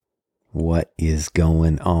What is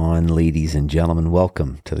going on, ladies and gentlemen?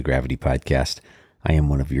 Welcome to the Gravity Podcast. I am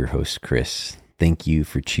one of your hosts, Chris. Thank you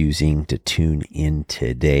for choosing to tune in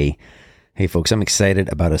today. Hey, folks, I'm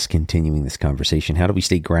excited about us continuing this conversation. How do we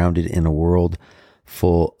stay grounded in a world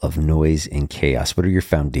full of noise and chaos? What are your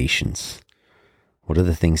foundations? What are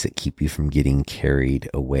the things that keep you from getting carried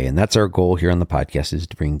away? And that's our goal here on the podcast, is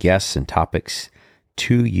to bring guests and topics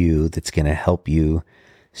to you that's going to help you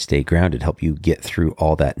stay grounded, help you get through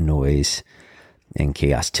all that noise and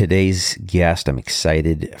chaos. Today's guest, I'm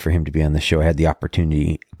excited for him to be on the show. I had the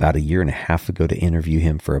opportunity about 1.5 years ago to interview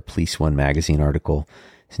him for a Police One magazine article.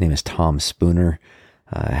 His name is Tom Spooner.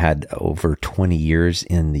 Had over 20 years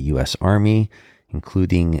in the U.S. Army,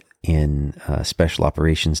 including in Special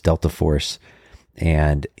Operations Delta Force.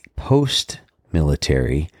 And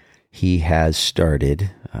post-military, he has started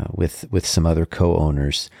with some other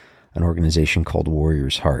co-owners an organization called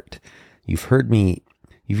Warrior's Heart. You've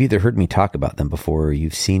either heard me talk about them before, or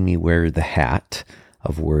you've seen me wear the hat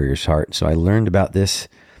of Warrior's Heart. So I learned about this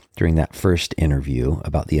during that first interview,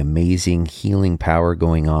 about the amazing healing power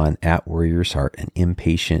going on at Warrior's Heart, an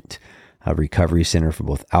inpatient recovery center for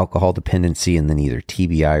both alcohol dependency and then either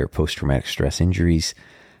TBI or post-traumatic stress injuries.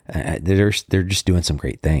 They're just doing some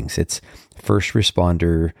great things. It's first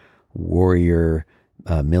responder, warrior,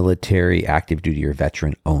 military, active duty, or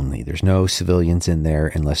veteran only. There's no civilians in there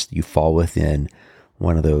unless you fall within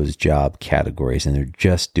one of those job categories, and they're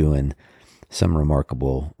just doing some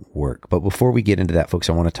remarkable work. But before we get into that, folks,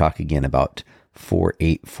 I want to talk again about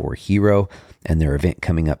 484 Hero and their event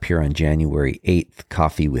coming up here on January 8th,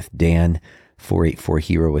 Coffee with Dan. 484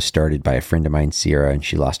 Hero was started by a friend of mine, Sierra, and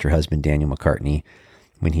she lost her husband, Daniel McCartney,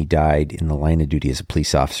 when he died in the line of duty as a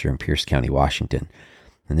police officer in Pierce County, Washington.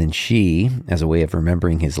 And then she, as a way of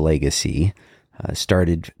remembering his legacy,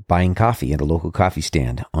 started buying coffee at a local coffee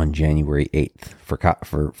stand on January 8th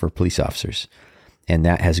for police officers. And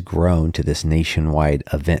that has grown to this nationwide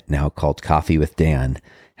event now called Coffee with Dan,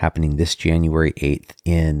 happening this January 8th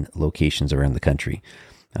in locations around the country.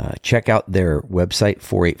 Check out their website,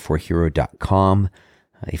 484hero.com.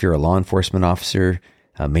 If you're a law enforcement officer,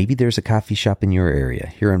 maybe there's a coffee shop in your area.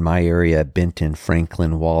 Here in my area, Benton,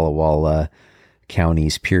 Franklin, Walla Walla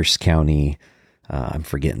counties, Pierce County, I'm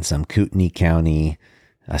forgetting some, Kootenai County,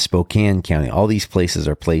 Spokane County. All these places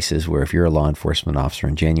are places where if you're a law enforcement officer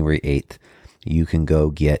on January 8th, you can go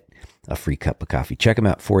get a free cup of coffee. Check them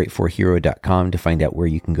out, 484hero.com, to find out where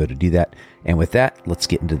you can go to do that. And with that, let's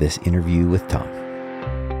get into this interview with Tom.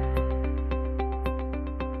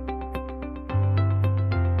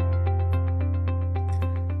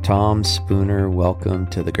 Tom Spooner, welcome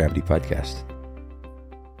to the Gravity Podcast.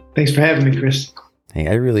 Thanks for having me, Chris. Hey,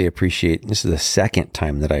 I really appreciate, this is the second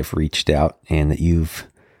time that I've reached out and that you've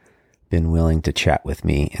been willing to chat with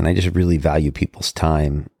me. And I just really value people's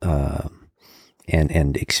time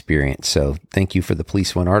and experience. So thank you for the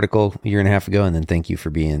Police One article 1.5 years ago. And then thank you for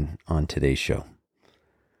being on today's show.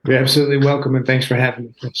 You're absolutely welcome. And thanks for having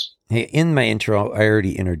me, Chris. Hey, in my intro, I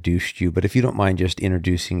already introduced you, but if you don't mind just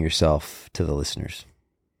introducing yourself to the listeners.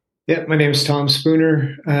 Yeah, my name is Tom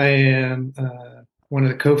Spooner. I am one of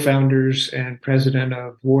the co-founders and president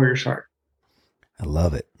of Warrior's Heart. I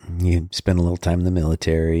love it. You spend a little time in the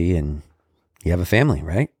military and you have a family,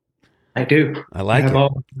 right? I do. I like I have it.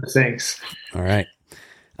 all those things. All right.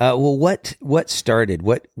 Well, what started,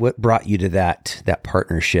 what brought you to that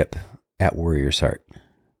partnership at Warrior's Heart?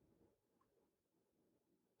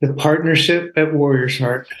 The partnership at Warrior's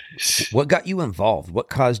Heart. What got you involved? What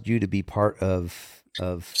caused you to be part of?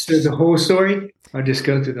 So the whole story? I'll just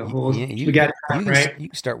go through the whole. Yeah, we got it right. You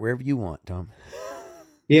can start wherever you want, Tom.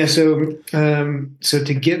 Yeah. So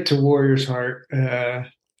to get to Warrior's Heart,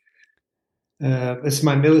 it's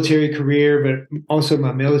my military career, but also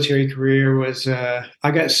my military career was I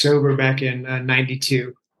got sober back in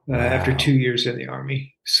 '92 after 2 years in the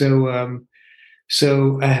Army. So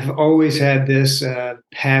I have always had this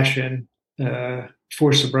passion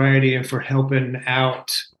for sobriety and for helping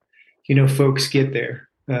out, folks get there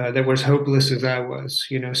that was hopeless as I was,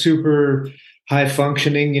 super high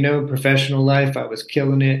functioning, professional life. I was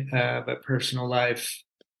killing it, but personal life,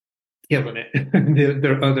 killing it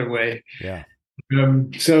the other way. Yeah.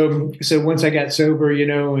 So once I got sober,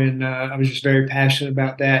 and I was just very passionate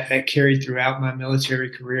about that. That carried throughout my military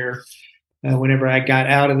career. Whenever I got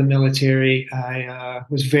out of the military, I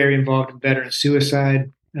was very involved in veteran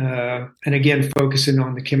suicide, and again, focusing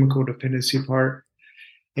on the chemical dependency part.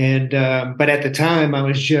 And but at the time, I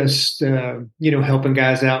was just helping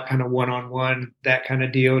guys out, kind of one-on-one, that kind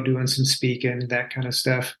of deal, doing some speaking, that kind of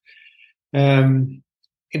stuff.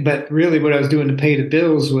 But really, what I was doing to pay the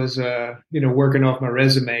bills was working off my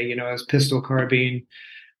resume. I was pistol, carbine,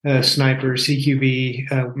 sniper,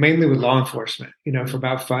 CQB, mainly with law enforcement, for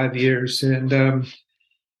about 5 years. And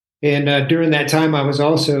during that time, I was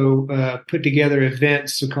also put together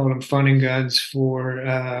events, we call them fun and guns, for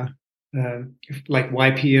uh, like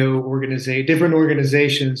YPO different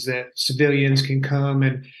organizations that civilians can come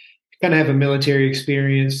and kind of have a military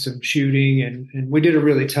experience, some shooting. And we did a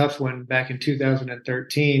really tough one back in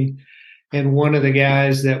 2013. And one of the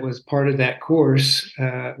guys that was part of that course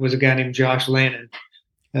was a guy named Josh Lannon,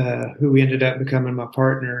 who ended up becoming my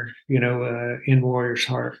partner, in Warrior's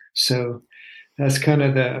Heart. So that's kind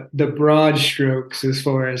of the broad strokes as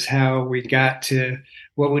far as how we got to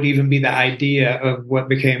what would even be the idea of what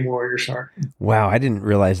became Warrior's Heart. Wow, I didn't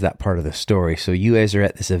realize that part of the story. So you guys are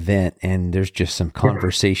at this event and there's just some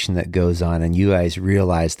conversation that goes on, and you guys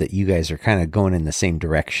realize that you guys are kind of going in the same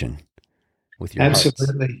direction with your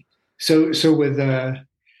Absolutely. hearts. So with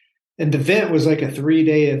and the event was like a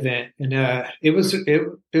 3-day event, and it was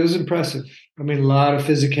impressive. I mean, a lot of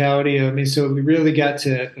physicality. I mean, so we really got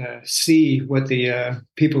to see what the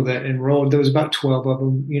people that enrolled. There was about 12 of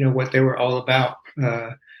them. What they were all about,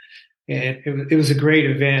 and it was a great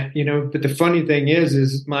event. But the funny thing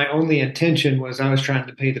is my only intention was I was trying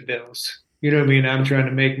to pay the bills. You know what I mean? I'm trying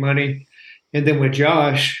to make money. And then with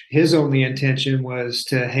Josh, his only intention was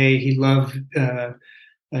he loved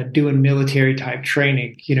doing military type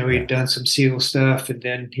training. He'd done some SEAL stuff, and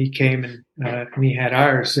then he came and he had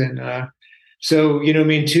ours. And so,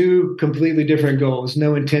 two completely different goals,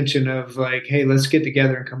 no intention of like, hey, let's get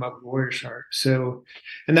together and come up with Warrior's Heart. So,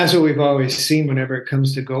 and that's what we've always seen whenever it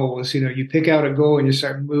comes to goals. You pick out a goal and you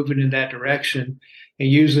start moving in that direction. And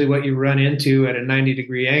usually what you run into at a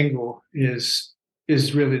 90-degree angle is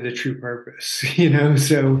really the true purpose,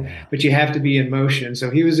 so, but you have to be in motion. So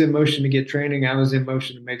he was in motion to get training. I was in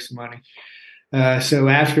motion to make some money. So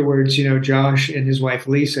afterwards, Josh and his wife,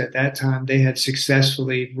 Lisa, at that time, they had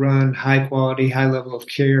successfully run high quality, high level of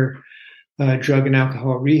care, drug and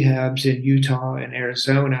alcohol rehabs in Utah and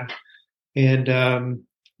Arizona. And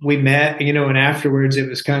we met, and afterwards it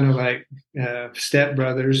was kind of like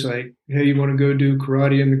stepbrothers, like, hey, you want to go do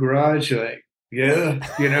karate in the garage? Like, yeah,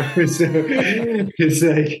 so it's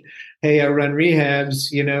like, hey, I run rehabs,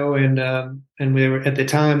 and we were at the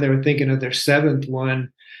time they were thinking of their 7th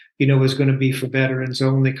one, was going to be for veterans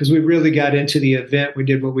only, because we really got into the event. We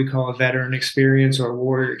did what we call a veteran experience or a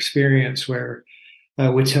warrior experience, where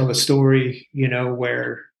we tell a story,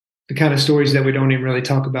 where the kind of stories that we don't even really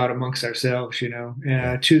talk about amongst ourselves, to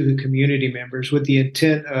the community members, with the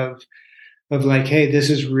intent of like, hey, this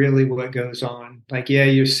is really what goes on. Like, yeah,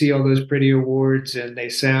 you see all those pretty awards and they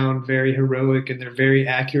sound very heroic and they're very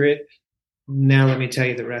accurate. Now let me tell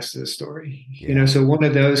you the rest of the story. So one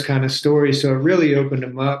of those kind of stories. So it really opened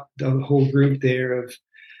them up, the whole group there, of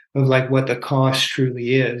like what the cost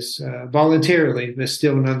truly is, voluntarily, but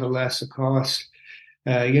still nonetheless a cost.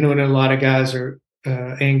 And a lot of guys are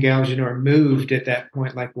and gals, are moved at that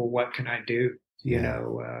point, like, well, what can I do?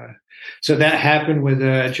 So that happened with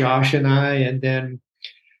Josh and I. And then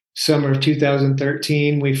summer of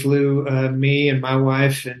 2013, we flew, me and my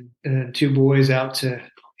wife and 2 boys, out to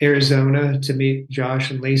Arizona to meet Josh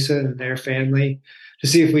and Lisa and their family, to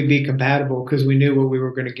see if we'd be compatible, because we knew what we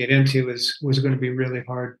were going to get into was going to be really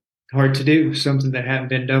hard to do, something that hadn't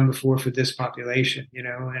been done before for this population,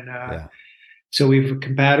 and so we were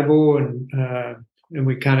compatible, and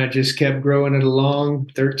we kind of just kept growing it along.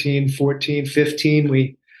 13, 14, 15,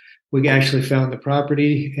 we actually found the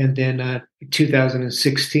property. And then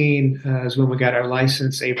 2016 is when we got our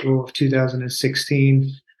license, April of 2016,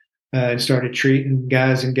 and started treating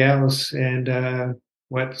guys and gals. And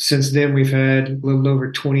since then we've had a little over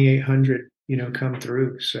 2,800, come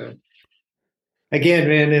through. So again,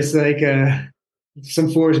 man, it's like some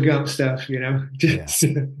Forrest Gump stuff,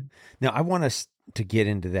 Now I want us to get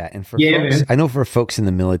into that. And for folks, man. I know for folks in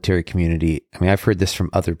the military community, I mean, I've heard this from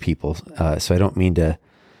other people, so I don't mean to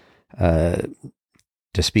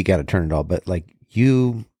speak out of turn at all, but like,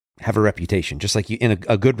 you have a reputation, just like you, in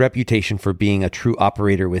a good reputation for being a true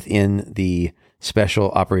operator within the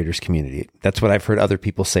special operators community. That's what I've heard other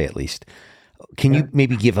people say, at least. Can you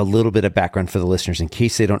maybe give a little bit of background for the listeners in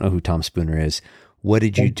case they don't know who Tom Spooner is? What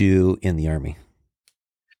did you do in the Army?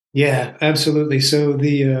 Yeah, absolutely. So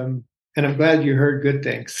and I'm glad you heard good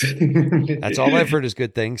things. That's all I've heard is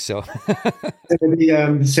good things. So, I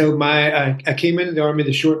came into the Army.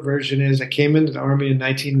 The short version is I came into the Army in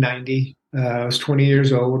 1990. I was 20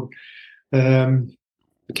 years old. Came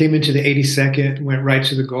into the 82nd, went right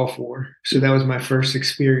to the Gulf War. So that was my first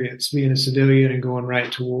experience being a civilian and going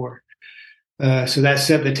right to war. So that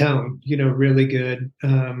set the tone, really good.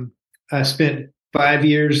 I spent 5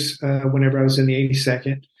 years whenever I was in the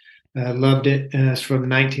 82nd. Loved it. It's from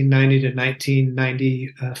 1990 to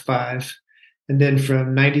 1995. And then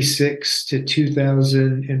from 96 to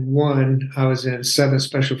 2001, I was in 7th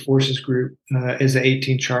Special Forces Group as an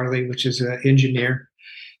 18 Charlie, which is an engineer,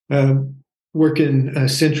 working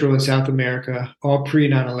Central and South America, all pre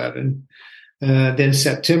 9/11. Then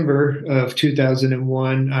September of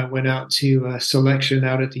 2001, I went out to selection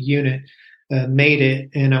out at the unit, made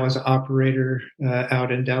it, and I was an operator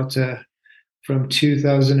out in Delta from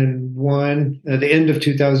 2001, the end of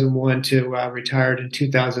 2001 to retired in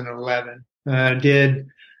 2011. I did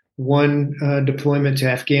one deployment to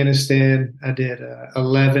Afghanistan. I did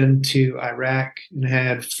 11 to Iraq and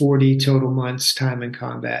had 40 total months time in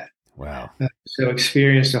combat. Wow. So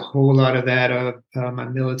experienced a whole lot of that of my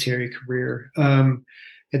military career.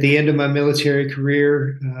 At the end of my military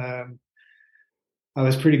career, I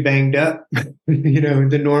was pretty banged up.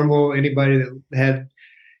 The normal, anybody that had,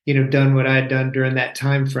 done what I had done during that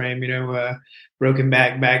time frame, broken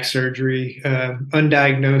back surgery,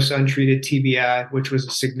 undiagnosed, untreated TBI, which was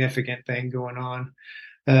a significant thing going on.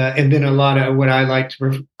 And then a lot of what I like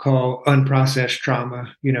to call unprocessed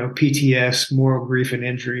trauma, PTS, moral grief and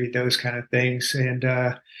injury, those kind of things. And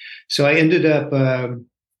so I ended up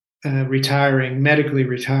medically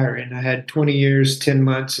retiring. I had 20 years, 10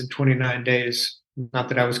 months, and 29 days. Not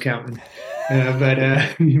that I was counting, but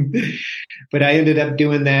I ended up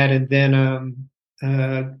doing that. And then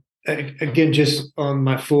again, just on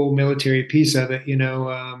my full military piece of it,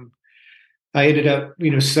 I ended up,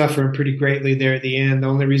 suffering pretty greatly there at the end. The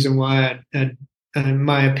only reason why, in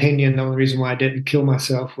my opinion, the only reason why I didn't kill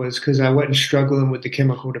myself was because I wasn't struggling with the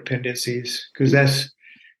chemical dependencies, because that's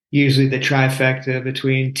usually the trifecta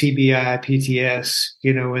between TBI, PTS,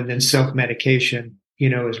 and then self-medication,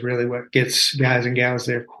 is really what gets guys and gals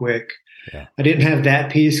there quick. Yeah. I didn't have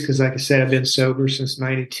that piece because, like I said, I've been sober since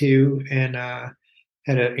 92 and had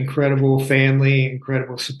an incredible family,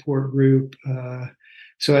 incredible support group.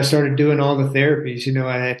 So I started doing all the therapies.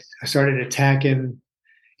 I started attacking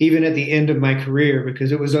even at the end of my career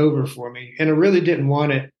because it was over for me, and I really didn't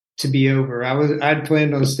want it to be over. I'd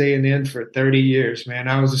planned on staying in for 30 years, man.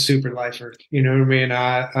 I was a super lifer. You know what I mean?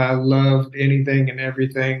 I loved anything and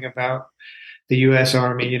everything about the U.S.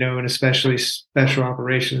 Army, and especially special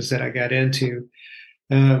operations that I got into.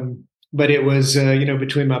 But it was,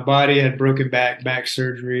 between my body, I had broken back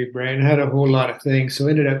surgery, brain, I had a whole lot of things. So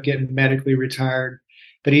I ended up getting medically retired.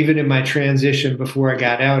 But even in my transition before I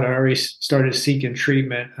got out, I already started seeking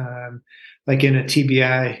treatment, like in a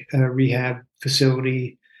TBI rehab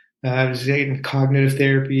facility. I was getting cognitive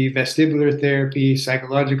therapy, vestibular therapy,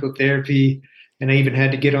 psychological therapy, and I even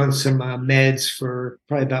had to get on some meds for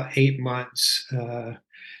probably about 8 months. The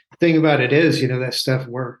thing about it is, that stuff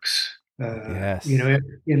works. Yes.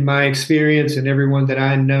 In my experience and everyone that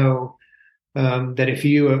I know, that if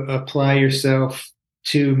you apply yourself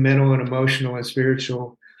to mental and emotional and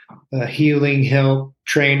spiritual healing, help,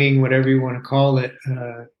 training, whatever you want to call it,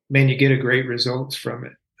 man, you get a great results from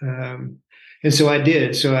it. And so I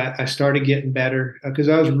did. So I started getting better because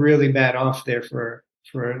I was really bad off there for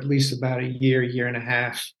at least about a year and a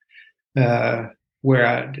half, where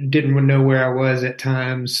I didn't know where I was at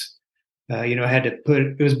times. I had to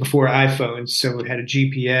it was before iPhones, so it had a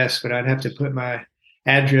GPS, but I'd have to put my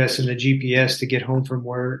address in the GPS to get home from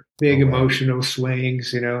work. Big emotional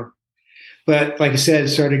swings, But like I said, I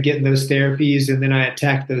started getting those therapies, and then I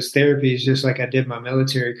attacked those therapies just like I did my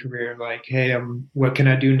military career. Like, hey, what can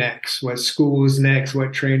I do next? What school is next?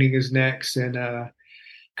 What training is next? And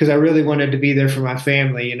because I really wanted to be there for my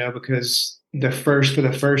family, because for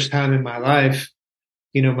the first time in my life,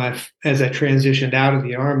 as I transitioned out of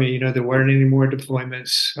the Army, there weren't any more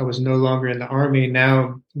deployments. I was no longer in the Army.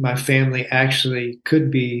 Now my family actually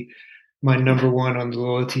could be my number one on the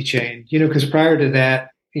loyalty chain, because prior to that,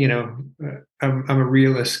 I'm a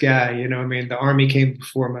realist guy, the Army came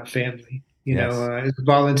before my family, Yes. It's a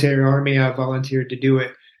voluntary Army. I volunteered to do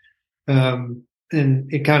it.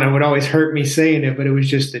 And it kind of would always hurt me saying it, but it was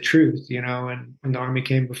just the truth, and the Army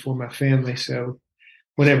came before my family. So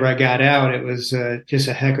whenever I got out, it was just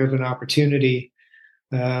a heck of an opportunity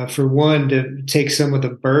for one, to take some of the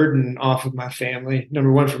burden off of my family.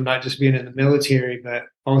 Number one, from not just being in the military, but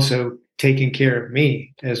also taking care of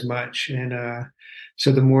me as much. And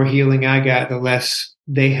so the more healing I got, the less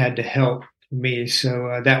they had to help me.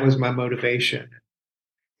 So that was my motivation.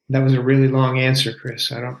 That was a really long answer,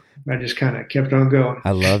 Chris. I just kind of kept on going.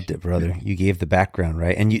 I loved it, brother. You gave the background,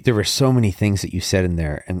 right? And there were so many things that you said in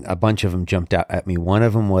there, and a bunch of them jumped out at me. One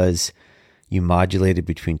of them was you modulated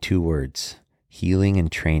between two words, healing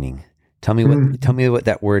and training. Tell me what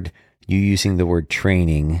that word, you using the word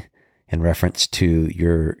training in reference to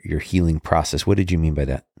your healing process. What did you mean by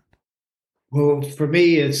that? Well, for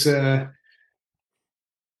me, it's I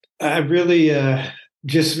really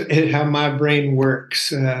just how my brain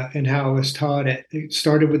works and how I was taught it. It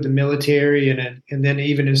started with the military and then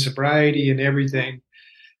even in sobriety and everything.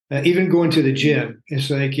 Even going to the gym, it's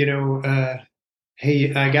like,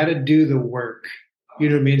 hey, I got to do the work. You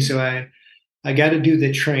know what I mean? So I got to do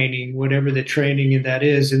the training, whatever the training that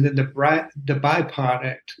is, and then the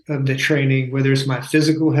byproduct of the training, whether it's my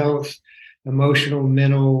physical health, emotional,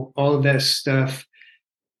 mental, all of that stuff,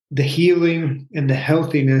 the healing and the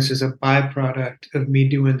healthiness is a byproduct of me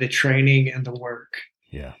doing the training and the work.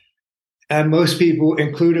 Yeah. And most people,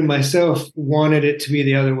 including myself, wanted it to be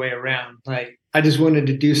the other way around. Like I just wanted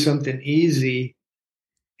to do something easy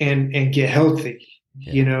and get healthy,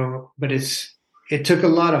 but it took a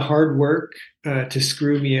lot of hard work to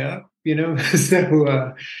screw me up,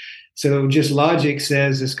 so just logic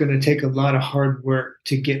says it's going to take a lot of hard work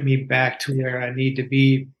to get me back to where I need to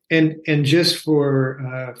be. And just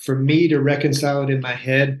for me to reconcile it in my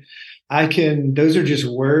head, those are just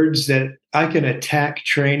words that I can attack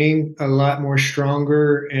training a lot more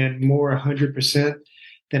stronger and more 100%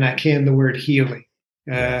 than I can the word healing.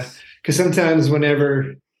 Because sometimes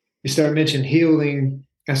whenever you start mentioning healing,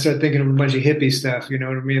 I start thinking of a bunch of hippie stuff, you know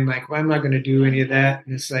what I mean? Like, well, I'm not going to do any of that.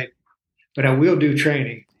 And it's like, but I will do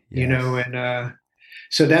training, and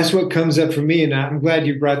so that's what comes up for me. And I'm glad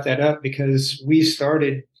you brought that up because we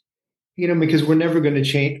started, because we're never going to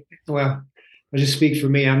change. Well, I'll just speak for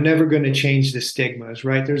me. I'm never going to change the stigmas,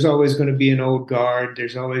 right? There's always going to be an old guard.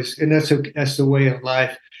 There's always, and that's the way of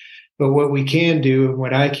life. But what we can do and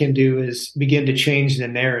what I can do is begin to change the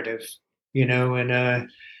narrative,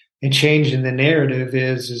 and changing the narrative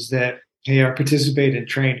is that, hey, I participate in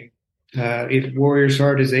training. If Warriors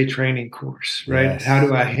Heart is a training course, right? Yes. How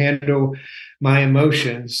do I handle my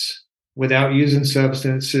emotions without using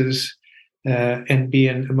substances and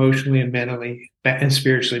being emotionally and mentally and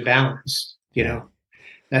spiritually balanced?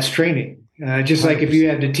 That's training. Just 100%. Like if you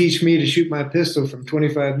had to teach me to shoot my pistol from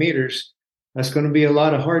 25 meters, that's going to be a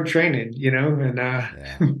lot of hard training,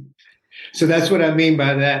 So that's what I mean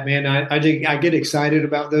by that, man. I get excited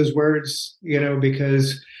about those words,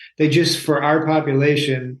 because they just, for our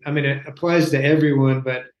population, I mean, it applies to everyone,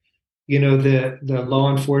 but, the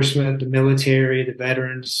law enforcement, the military, the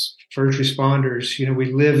veterans, first responders,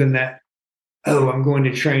 we live in that, I'm going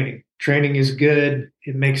to training. Training is good.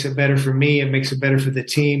 It makes it better for me. It makes it better for the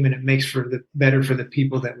team, and it makes better for the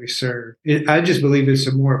people that we serve. I just believe it's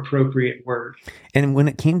a more appropriate word. And when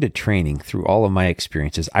it came to training, through all of my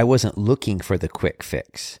experiences, I wasn't looking for the quick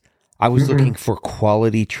fix. I was looking for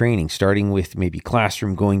quality training, starting with maybe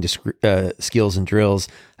classroom, going to skills and drills,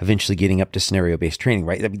 eventually getting up to scenario-based training,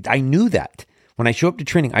 right? I mean, I knew that. When I show up to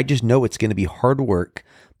training, I just know it's going to be hard work,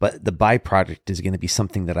 but the byproduct is going to be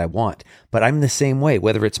something that I want. But I'm the same way.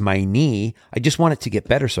 Whether it's my knee, I just want it to get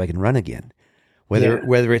better so I can run again.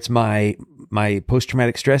 Whether it's my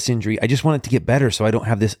post-traumatic stress injury, I just want it to get better so I don't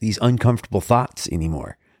have these uncomfortable thoughts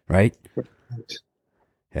anymore, right?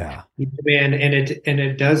 Yeah. Man, and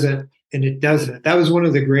it doesn't. That was one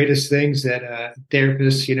of the greatest things that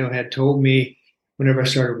therapists, had told me whenever I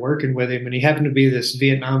started working with him. And he happened to be this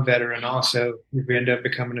Vietnam veteran also, who ended up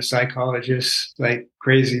becoming a psychologist like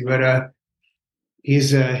crazy. But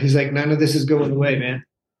he's like, none of this is going away, man.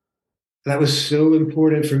 That was so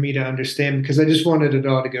important for me to understand because I just wanted it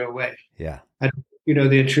all to go away. Yeah.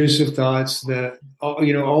 The intrusive thoughts,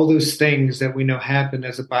 all those things that we know happen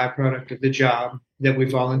as a byproduct of the job that we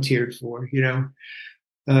volunteered for,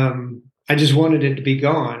 I just wanted it to be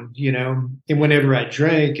gone, and whenever I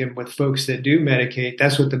drank and with folks that do medicate,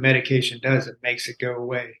 that's what the medication does. It makes it go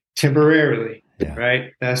away temporarily,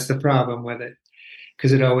 right? That's the problem with it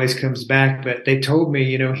because it always comes back. But they told me,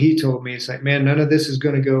 he told me, it's like, man, none of this is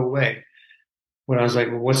going to go away. When I was like,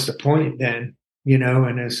 well, what's the point then?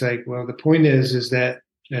 And it's like, well, the point is that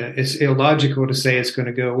it's illogical to say it's going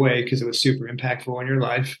to go away because it was super impactful on your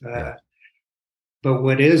life. But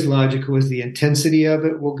what is logical is the intensity of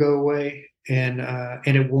it will go away and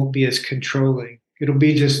it won't be as controlling. It'll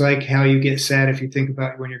be just like how you get sad if you think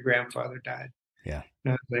about when your grandfather died. Yeah.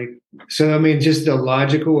 So, I mean, just a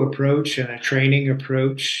logical approach and a training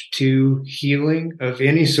approach to healing of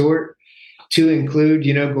any sort, to include,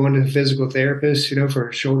 going to the physical therapist, for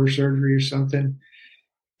a shoulder surgery or something.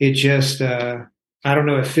 It just, I don't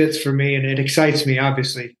know, it fits for me and it excites me,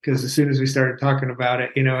 obviously, because as soon as we started talking about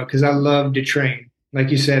it, because I love to train. Like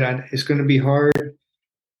you said, it's going to be hard,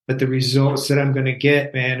 but the results that I'm going to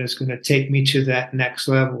get, man, is going to take me to that next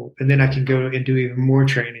level. And then I can go and do even more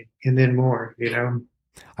training and then more,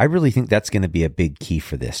 I really think that's going to be a big key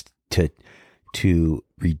for this, to to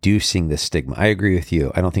reducing the stigma. I agree with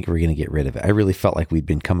you. I don't think we're going to get rid of it. I really felt like we'd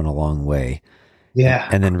been coming a long way. Yeah.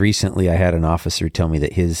 And then recently I had an officer tell me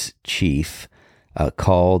that his chief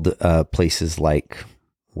called places like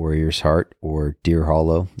Warrior's Heart or Deer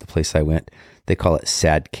Hollow, the place I went, they call it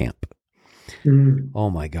Sad Camp.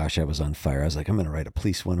 Oh my gosh, I was on fire. I was like, I'm going to write a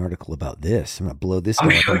Police One article about this. I'm going to blow this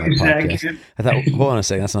guy up on my podcast. I thought, hold on a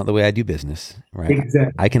second, that's not the way I do business, right?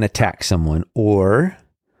 Exactly. I can attack someone or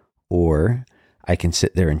I can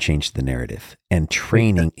sit there and change the narrative. And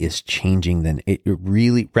training is changing it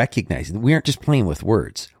really recognizing we aren't just playing with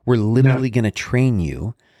words. We're literally going to train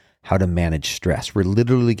you how to manage stress. We're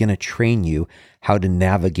literally going to train you how to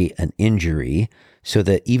navigate an injury so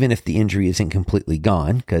that even if the injury isn't completely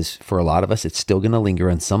gone, because for a lot of us, it's still going to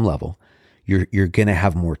linger on some level, you're going to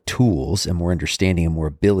have more tools and more understanding and more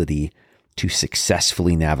ability to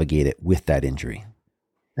successfully navigate it with that injury.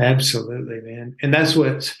 Absolutely, man. And that's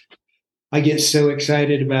what I get so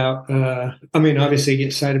excited about. Obviously I get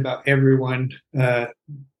excited about everyone that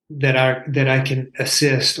I can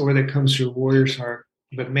assist or that comes through Warrior's Heart.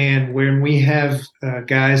 But man, when we have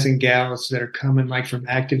guys and gals that are coming like from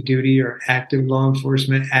active duty or active law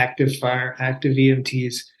enforcement, active fire, active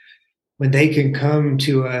EMTs, when they can come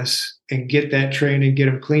to us and get that training, get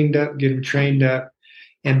them cleaned up, get them trained up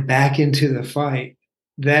and back into the fight,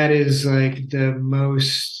 that is like the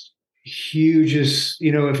most hugest,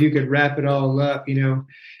 if you could wrap it all up,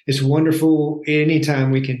 it's wonderful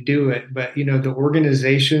anytime we can do it. But, the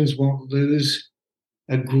organizations won't lose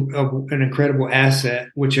an incredible asset,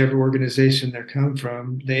 whichever organization they come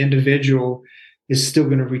from. The individual is still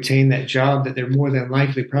going to retain that job that they're more than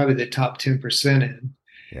likely probably the top 10% in.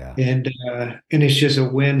 Yeah. And it's just a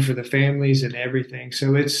win for the families and everything.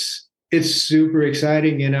 So it's super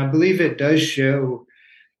exciting. And I believe it does show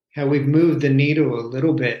how we've moved the needle a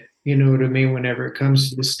little bit, you know what I mean? Whenever it comes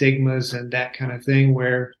to the stigmas and that kind of thing,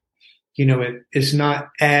 where, it's not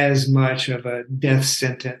as much of a death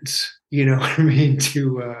sentence, you know what I mean,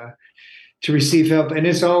 to receive help. And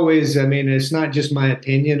it's always, it's not just my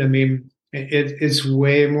opinion. It's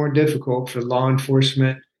way more difficult for law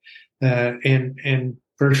enforcement and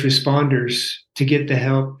first responders to get the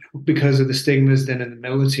help because of the stigmas than in the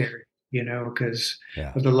military, because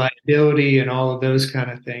of the liability and all of those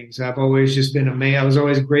kind of things. I've always just been amazed. I was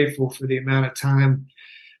always grateful for the amount of time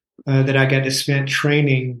that I got to spend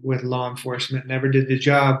training with law enforcement. Never did the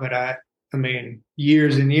job, but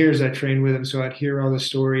years and years I trained with them, so I'd hear all the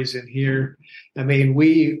stories and hear.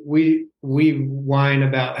 We whine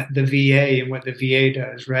about the VA and what the VA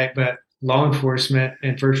does, right? But law enforcement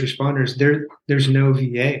and first responders, there's no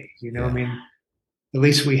VA. At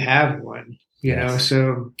least we have one. You know,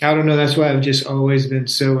 so I don't know. That's why I've just always been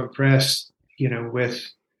so impressed, with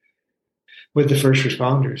the first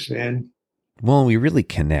responders, man. Well, we really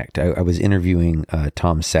connect. I was interviewing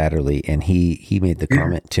Tom Satterley, and he made the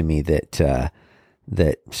comment to me that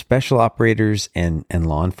that special operators and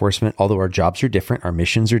law enforcement, although our jobs are different, our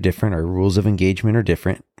missions are different, our rules of engagement are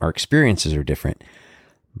different, our experiences are different,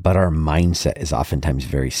 but our mindset is oftentimes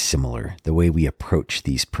very similar, the way we approach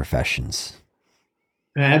these professions.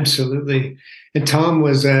 Absolutely. And Tom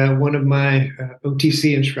was one of my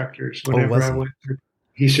OTC instructors whenever I went through.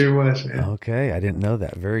 He sure was. Man. Okay. I didn't know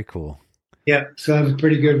that. Very cool. Yeah. So I have a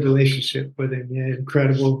pretty good relationship with him. Yeah.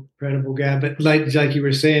 Incredible guy. But like you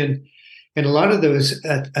were saying, and a lot of those,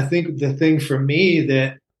 I think the thing for me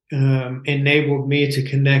that enabled me to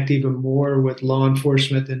connect even more with law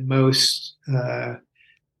enforcement than most former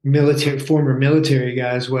military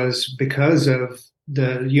guys was because of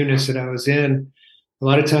the units that I was in. A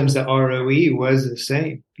lot of times the ROE was the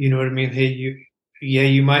same. You know what I mean? Hey,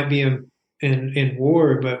 you might be in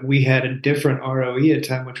war, but we had a different ROE at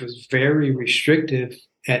time, which was very restrictive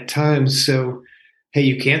at times. So, hey,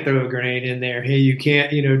 you can't throw a grenade in there. Hey, you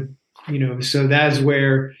can't, so that's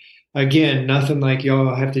where, again, nothing like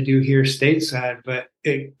y'all have to do here stateside, but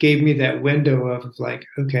it gave me that window of like,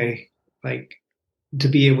 okay, like to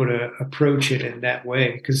be able to approach it in that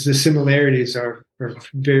way, because the similarities are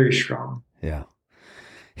very strong. Yeah.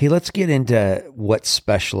 Hey, let's get into what's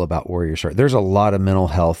special about Warrior's Heart. There's a lot of mental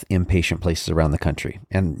health inpatient places around the country,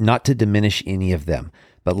 and not to diminish any of them,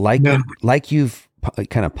 but like you've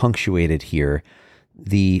kind of punctuated here,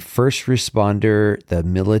 the first responder, the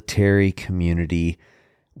military community,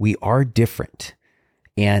 we are different.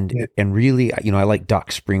 And really, I like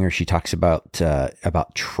Doc Springer. She talks about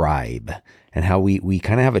tribe and how we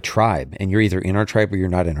kind of have a tribe, and you're either in our tribe or you're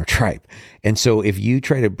not in our tribe. And so if you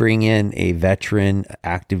try to bring in a veteran,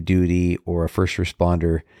 active duty, or a first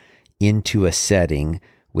responder into a setting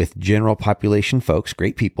with general population folks,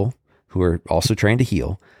 great people who are also trying to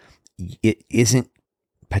heal, it isn't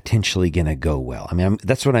potentially going to go well. I mean,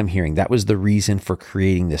 that's what I'm hearing. That was the reason for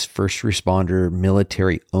creating this first responder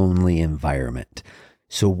military only environment.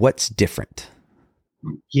 So what's different?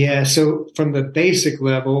 Yeah. So from the basic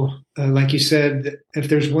level, like you said, if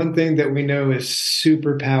there's one thing that we know is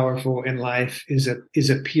super powerful in life is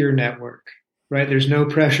a peer network, right? There's no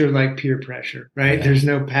pressure like peer pressure, right? Yeah. There's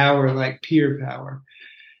no power like peer power.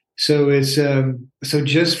 So it's so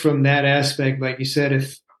just from that aspect, like you said,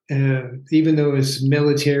 if even though it's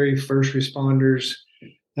military first responders,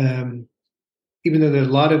 um, even though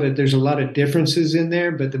there's a lot of differences in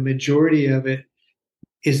there, but the majority of it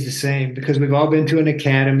is the same because we've all been to an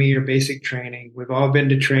academy or basic training. We've all been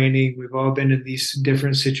to training. We've all been in these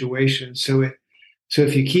different situations. So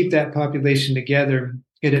if you keep that population together,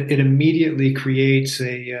 it immediately creates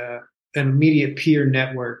an immediate peer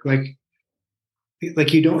network. Like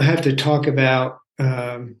you don't have to talk about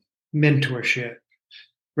mentorship,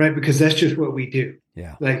 right? Because that's just what we do.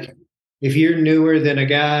 Yeah. Like if you're newer than a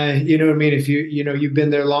guy, you know what I mean? If you've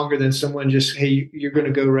been there longer than someone, just, hey, you're going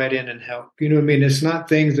to go right in and help. You know what I mean? It's not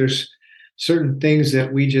things, there's certain things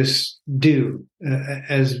that we just do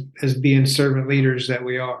as being servant leaders that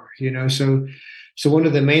we are, So one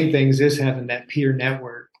of the main things is having that peer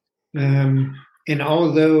network. And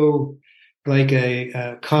although like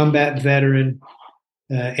a combat veteran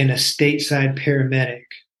and a stateside paramedic,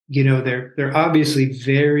 they're obviously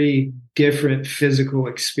very different physical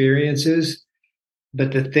experiences,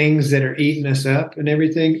 but the things that are eating us up and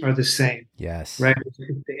everything are the same. Yes. Right. It's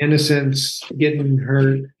the innocence getting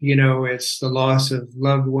hurt, it's the loss of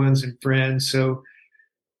loved ones and friends. So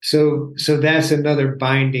that's another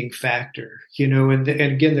binding factor, and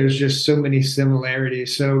again, there's just so many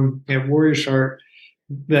similarities. So at Warrior's Heart,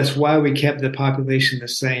 that's why we kept the population the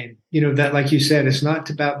same. That, like you said, it's not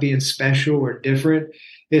about being special or different.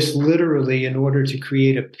 It's literally in order to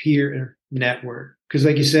create a peer network. Because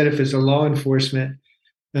like you said, if it's a law enforcement,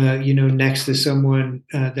 next to someone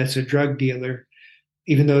that's a drug dealer,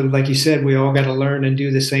 even though, like you said, we all got to learn and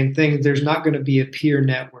do the same thing, there's not going to be a peer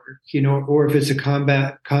network, or if it's a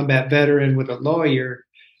combat veteran with a lawyer,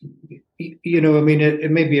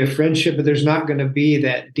 it may be a friendship, but there's not going to be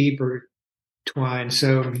that deeper twine.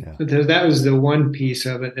 So that was the one piece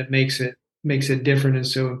of it that makes it different and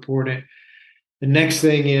so important. The next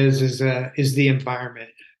thing is the environment,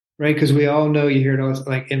 right? Because we all know, you hear it all,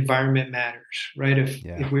 like environment matters, right?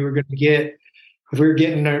 If we were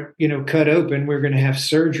getting our, cut open, we're going to have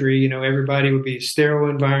surgery, everybody would be sterile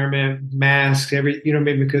environment, masks,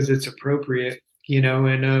 maybe because it's appropriate,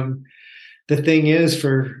 and the thing is,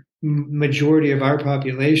 for majority of our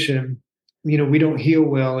population, we don't heal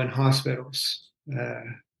well in hospitals.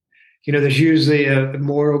 There's usually a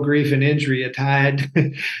moral grief and injury tied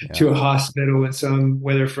to a hospital, and some,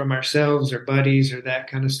 whether from ourselves or buddies or that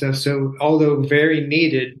kind of stuff. So although very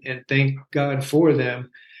needed, and thank God for them,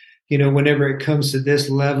 whenever it comes to this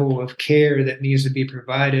level of care that needs to be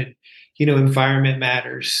provided, environment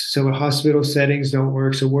matters. So hospital settings don't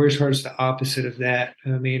work. So Warrior's Heart's the opposite of that. I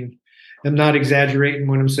mean, I'm not exaggerating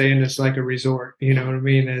when I'm saying it's like a resort. You know what I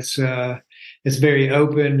mean? It's very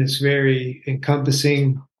open. It's very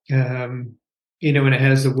encompassing. And it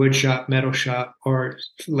has the wood shop, metal shop, art,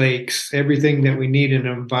 lakes, everything that we need in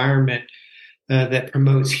an environment that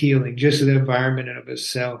promotes healing, just the environment in of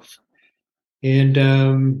itself. And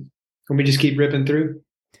can we just keep ripping through?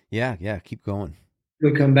 Yeah, keep going.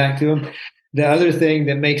 We come back to them. The other thing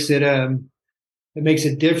that makes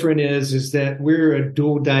it different is that we're a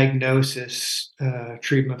dual diagnosis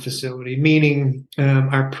treatment facility, meaning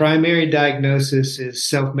our primary diagnosis is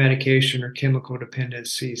self-medication or chemical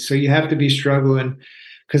dependency. So you have to be struggling,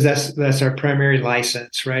 because that's our primary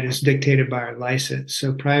license, right? It's dictated by our license.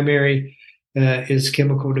 So primary is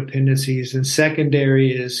chemical dependencies, and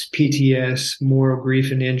secondary is PTS, moral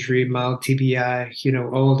grief and injury, mild TBI,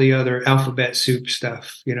 all the other alphabet soup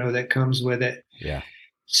stuff, that comes with it. Yeah.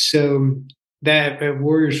 So that at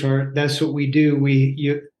Warrior's Heart, that's what we do.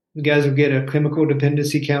 You guys will get a chemical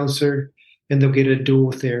dependency counselor, and they'll get a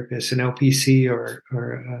dual therapist, an LPC or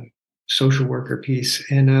a social worker piece.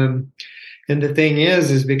 And the thing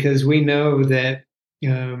is because we know that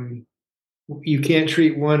you can't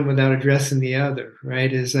treat one without addressing the other,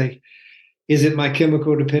 right? Is it my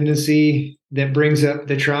chemical dependency that brings up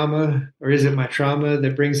the trauma, or is it my trauma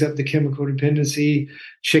that brings up the chemical dependency?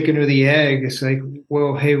 Chicken or the egg? It's like,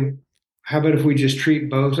 well, hey, how about if we just treat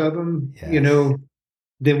both of them? Yes.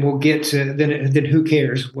 Then we'll get to then who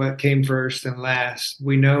cares what came first and last?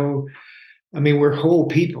 We know, I mean, we're whole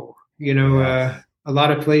people. Yes. A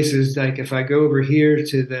lot of places, like if I go over here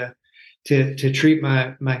to treat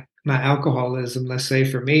my alcoholism, let's say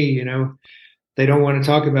for me, they don't want to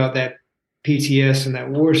talk about that PTS and that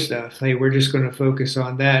war stuff. Hey, we're just going to focus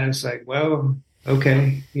on that. And it's like, well,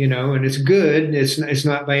 okay, and it's good. It's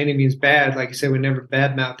not by any means bad. Like I said, we never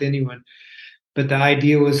badmouth anyone, but the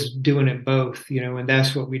idea was doing it both, and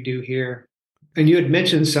that's what we do here. And you had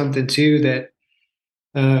mentioned something too that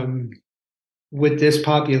with this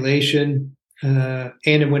population,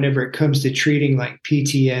 and whenever it comes to treating like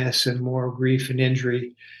PTS and moral grief and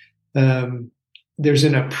injury, there's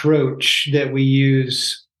an approach that we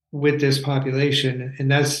use with this population,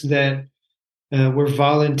 and that's that we're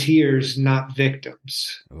volunteers, not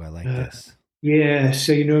victims. Oh, I like this. Yeah.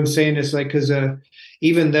 So, what I'm saying? It's like, because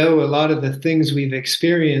even though a lot of the things we've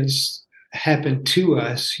experienced happened to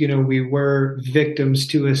us, we were victims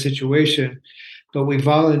to a situation, but we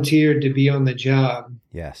volunteered to be on the job.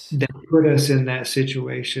 Yes. That put us in that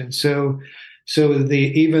situation. So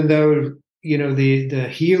even though, the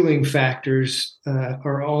healing factors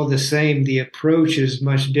are all the same, the approach is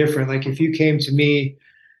much different. Like if you came to me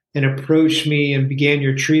and approached me and began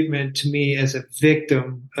your treatment to me as a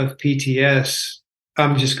victim of PTS,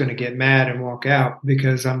 I'm just going to get mad and walk out,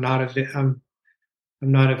 because I'm not I'm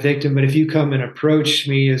not a victim. But if you come and approach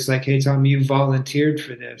me as like, hey, Tom, you volunteered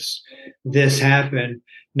for this. This happened.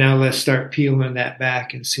 Now let's start peeling that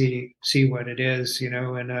back and see what it is,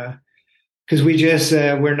 and because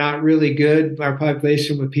we're not really good, our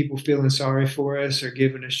population, with people feeling sorry for us or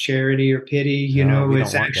giving us charity or pity.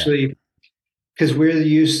 It's actually because we're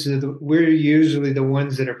usually the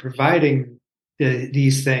ones that are providing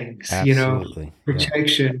these things. Absolutely.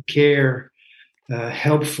 Protection, care,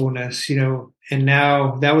 helpfulness. And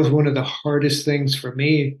now that was one of the hardest things for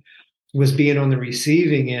me, was being on the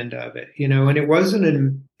receiving end of it. And it wasn't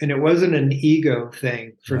an ego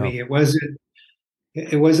thing for me. It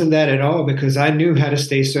wasn't that at all, because I knew how to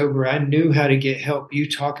stay sober. I knew how to get help. You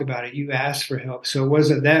talk about it. You ask for help. So it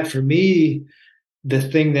wasn't that. For me, the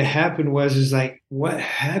thing that happened is like, what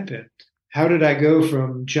happened? How did I go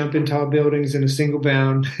from jumping tall buildings in a single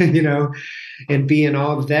bound, and being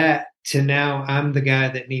all of that, to now I'm the guy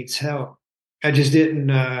that needs help? I just didn't.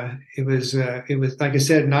 It was like I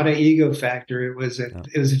said, not an ego factor. It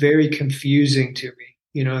was very confusing to me.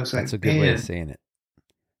 It's like, that's a good way of saying it.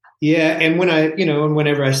 Yeah. And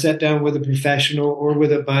whenever I sat down with a professional or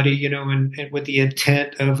with a buddy, and with the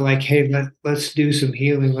intent of like, hey, let's do some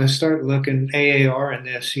healing. Let's start looking AAR in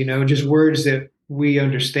this, just words that we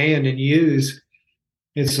understand and use.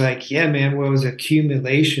 It's like, yeah, man, well, it was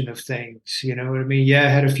accumulation of things. You know what I mean? Yeah, I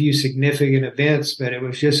had a few significant events, but it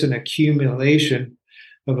was just an accumulation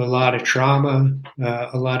of a lot of trauma,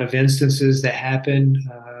 a lot of instances that happened,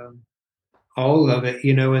 all of it,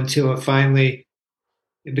 until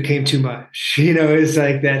it became too much. It's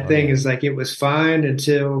like that thing is like, it was fine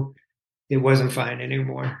until it wasn't fine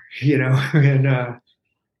anymore, and,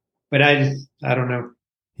 but I don't know.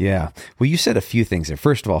 Yeah. Well, you said a few things there.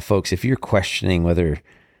 First of all, folks, if you're questioning whether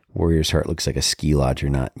Warrior's Heart looks like a ski lodge or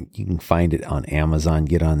not, you can find it on Amazon.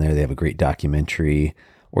 Get on there. They have a great documentary,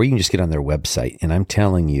 or you can just get on their website. And I'm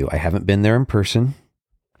telling you, I haven't been there in person,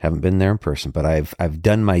 but I've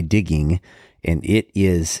done my digging, and it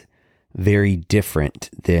is very different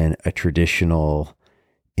than a traditional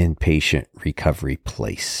inpatient recovery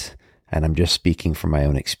place. And I'm just speaking from my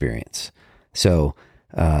own experience. So,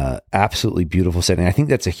 absolutely beautiful setting. I think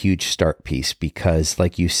that's a huge start piece, because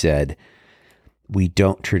like you said, we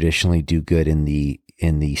don't traditionally do good in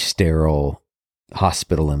the sterile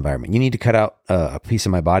hospital environment. You need to cut out a piece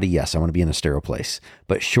of my body. Yes, I want to be in a sterile place,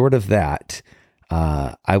 but short of that,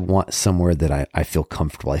 I want somewhere that I feel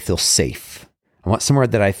comfortable. I feel safe. I want somewhere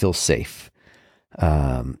that I feel safe.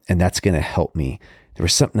 And that's going to help me. There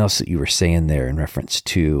was something else that you were saying there in reference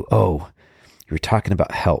to, you were talking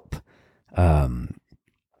about help.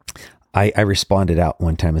 I responded out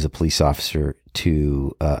one time as a police officer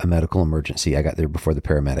to a medical emergency. I got there before the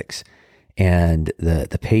paramedics, and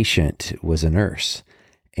the patient was a nurse,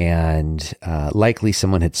 and likely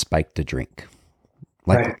someone had spiked a drink.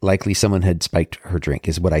 Likely someone had spiked her drink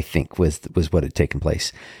is what I think was what had taken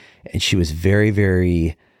place. And she was very,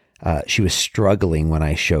 very, she was struggling when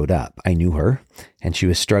I showed up. I knew her, and she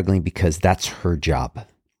was struggling because that's her job.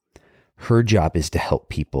 Her job is to help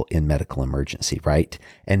people in medical emergency, right?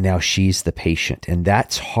 And now she's the patient, and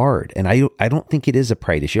that's hard. And I don't think it is a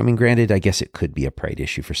pride issue. I mean, granted, I guess it could be a pride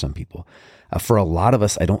issue for some people. For a lot of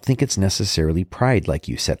us, I don't think it's necessarily pride, like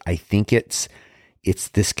you said. I think it's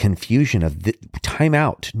this confusion of time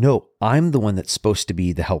out. No, I'm the one that's supposed to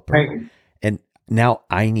be the helper. Right. And now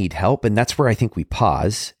I need help. And that's where I think we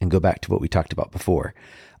pause and go back to what we talked about before.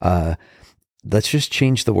 Let's just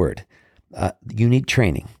change the word. You need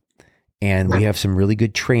training. And we have some really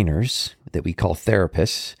good trainers that we call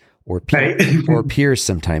therapists, peer, or peers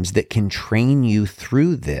sometimes that can train you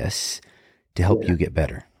through this to help you get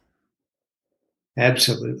better.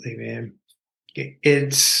 Absolutely, man.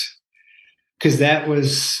 It's because that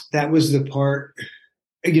was the part,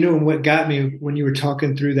 and what got me when you were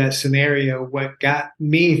talking through that scenario, what got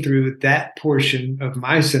me through that portion of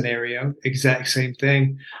my scenario, exact same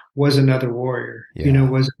thing, was another warrior,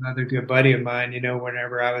 was another good buddy of mine,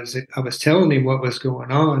 whenever I was telling him what was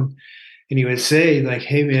going on, and he would say like,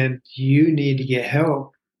 "Hey man, you need to get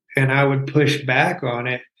help." And I would push back on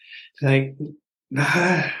it. Like,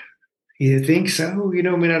 nah, you think so? I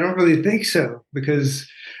don't really think so, because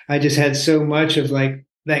I just had so much of like,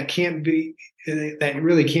 that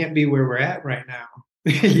really can't be where we're at right now.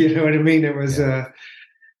 You know what I mean? It was,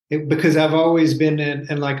 because I've always been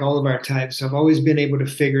in like all of our types, I've always been able to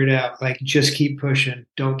figure it out. Like, just keep pushing,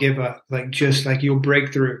 don't give up. Like, just like, you'll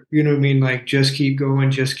break through, you know what I mean? Like, just keep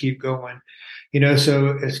going, so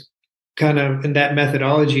it's kind of, and that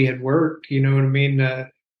methodology had worked, you know what I mean?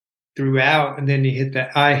 Throughout. And then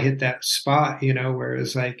I hit that spot, where it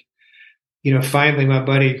was like, finally my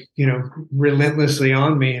buddy, relentlessly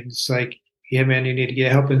on me. And it's like, yeah, man, you need to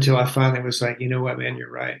get help, until I finally was like, you know what, man,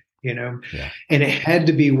 you're right. And it had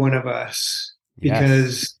to be one of us,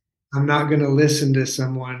 because I'm not going to listen to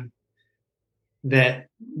someone that,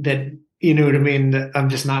 you know what I mean? That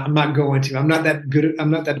I'm not going to, I'm not that good. I'm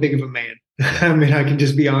not that big of a man. I mean, I can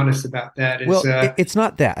just be honest about that. It's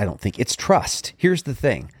not that, I don't think. It's trust. Here's the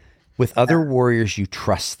thing. With other warriors, you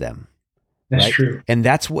trust them. That's right? true. And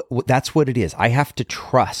that's what it is. I have to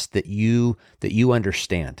trust that you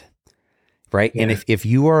understand. Right. Yeah. And if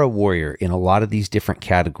you are a warrior in a lot of these different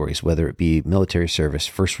categories, whether it be military service,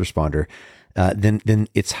 first responder, then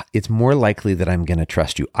it's more likely that I'm going to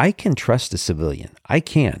trust you. I can trust a civilian. I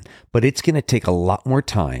can, but it's going to take a lot more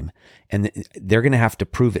time, and they're going to have to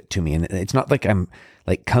prove it to me. And it's not like I'm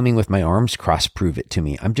like coming with my arms crossed, prove it to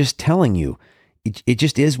me. I'm just telling you, it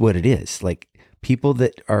just is what it is. Like, people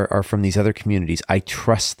that are from these other communities, I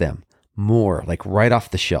trust them more, like right off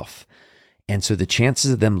the shelf. And so the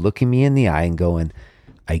chances of them looking me in the eye and going,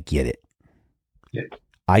 I get it. Yeah.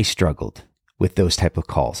 I struggled with those type of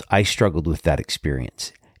calls. I struggled with that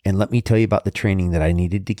experience. And let me tell you about the training that I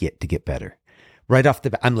needed to get better. Right off the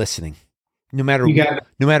bat, I'm listening. No matter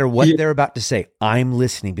what they're about to say, I'm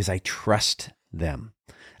listening because I trust them.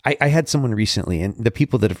 I had someone recently, and the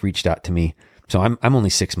people that have reached out to me, so I'm only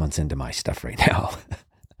 6 months into my stuff right now.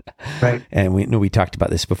 Right. And we talked about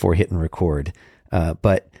this before hitting record.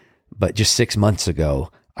 But just 6 months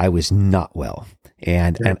ago, I was not well.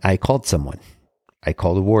 And I called someone. I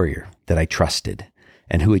called a warrior that I trusted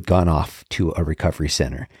and who had gone off to a recovery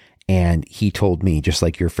center. And he told me, just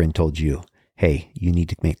like your friend told you, hey, you need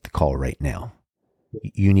to make the call right now.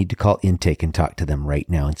 You need to call intake and talk to them right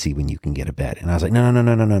now and see when you can get a bed. And I was like,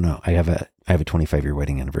 no. I have a 25-year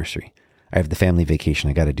wedding anniversary. I have the family vacation.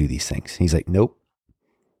 I got to do these things. He's like, nope,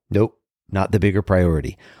 not the bigger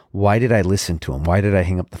priority. Why did I listen to him? Why did I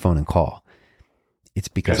hang up the phone and call? It's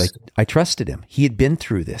because I trusted him. He had been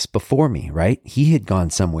through this before me, right? He had gone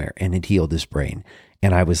somewhere and had healed his brain.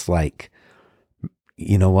 And I was like,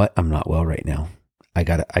 you know what? I'm not well right now. I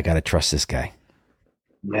gotta trust this guy.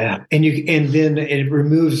 Yeah. And then it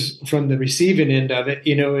removes from the receiving end of it,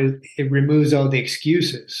 it removes all the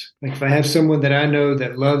excuses. Like, if I have someone that I know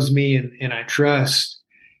that loves me and I trust,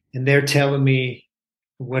 and they're telling me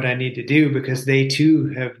what I need to do because they too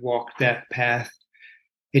have walked that path,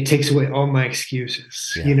 it takes away all my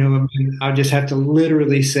excuses. Yeah. I'll just have to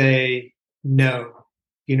literally say no.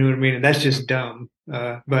 You know what I mean? And that's just dumb.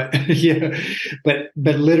 But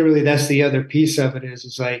literally that's the other piece of it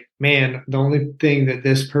is like, man, the only thing that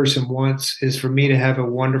this person wants is for me to have a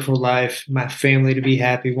wonderful life, my family to be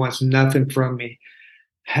happy, wants nothing from me.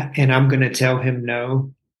 And I'm going to tell him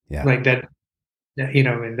no. Yeah. Like that,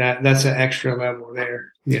 and that's an extra level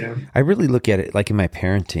there, I really look at it like in my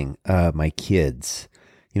parenting, my kids,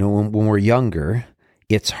 when we're younger,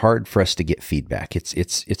 it's hard for us to get feedback.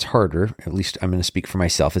 It's harder, at least I'm going to speak for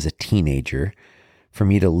myself as a teenager, for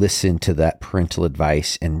me to listen to that parental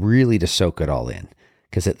advice and really to soak it all in.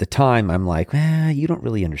 Because at the time I'm like, you don't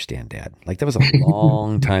really understand, Dad. Like, that was a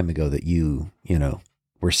long time ago that you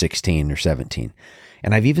were 16 or 17.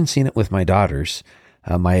 And I've even seen it with my daughters.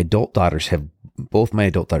 Both my adult daughters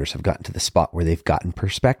have gotten to the spot where they've gotten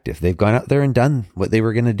perspective. They've gone out there and done what they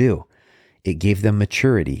were going to do. It gave them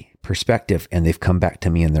maturity, perspective, and they've come back to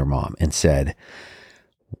me and their mom and said,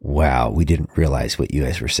 wow, we didn't realize what you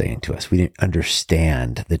guys were saying to us. We didn't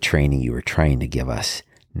understand the training you were trying to give us.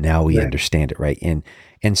 Now we understand it, right?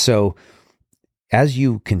 And so as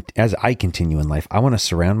I continue in life, I want to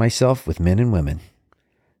surround myself with men and women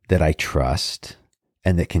that I trust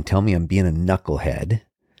and that can tell me I'm being a knucklehead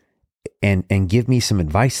and give me some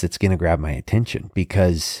advice that's going to grab my attention.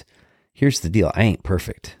 Because here's the deal. I ain't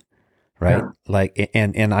perfect, right? Yeah. Like,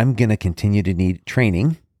 and I'm going to continue to need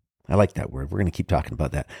training. I like that word. We're going to keep talking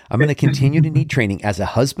about that. I'm going to continue to need training. As a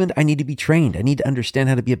husband, I need to be trained. I need to understand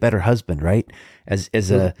how to be a better husband, right?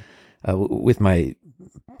 With my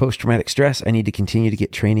post-traumatic stress, I need to continue to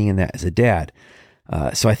get training in that as a dad.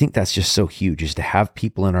 So I think that's just so huge, is to have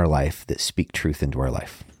people in our life that speak truth into our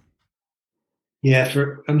life. Yeah,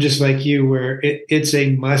 I'm just like you, where it's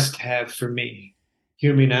a must-have for me.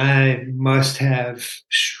 You know what I mean? I must have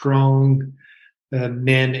strong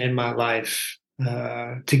men in my life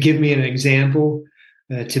to give me an example,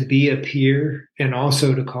 to be a peer, and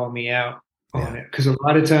also to call me out on it. Because a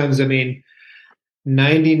lot of times, 99%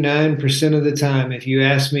 of the time, if you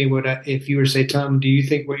ask me if you were to say, Tom, do you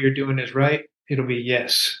think what you're doing is right? It'll be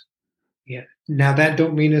yes. Yeah. Now that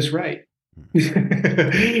don't mean it's right.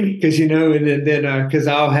 Because, and then because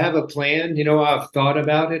I'll have a plan, I've thought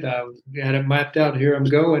about it. I've got it mapped out. Here I'm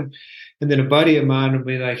going. And then a buddy of mine will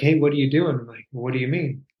be like, hey, what are you doing? I'm like, well, what do you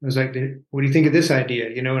mean? I was like, what do you think of this idea?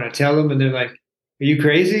 And I tell them, and they're like, are you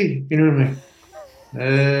crazy? I'm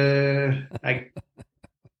like,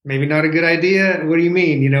 maybe not a good idea. What do you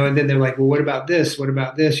mean? And then they're like, well, what about this? What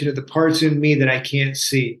about this? The parts in me that I can't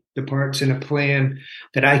see, the parts in a plan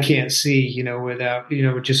that I can't see, without,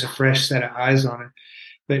 with just a fresh set of eyes on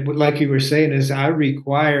it. But like you were saying, is I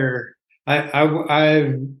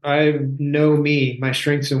know me, my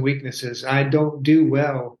strengths and weaknesses. I don't do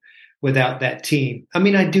well without that team.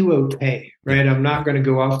 I do okay, right? I'm not going to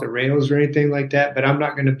go off the rails or anything like that, but I'm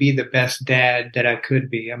not going to be the best dad that I could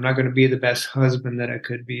be. I'm not going to be the best husband that I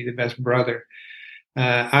could be, the best brother.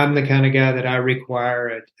 I'm the kind of guy that I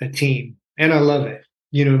require a team, and I love it.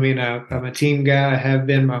 You know what I mean? I'm a team guy. I have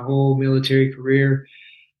been my whole military career,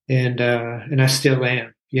 and I still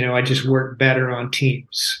am. I just work better on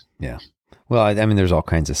teams. Yeah. Well, there's all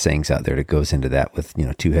kinds of sayings out there that goes into that with,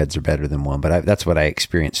 2 heads are better than one, but that's what I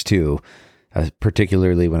experienced too,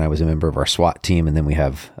 particularly when I was a member of our SWAT team. And then we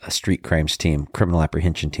have a street crimes team, criminal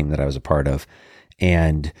apprehension team that I was a part of.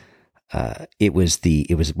 And it was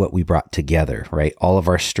what we brought together, right? All of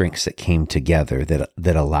our strengths that came together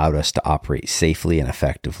that allowed us to operate safely and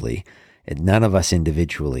effectively. And none of us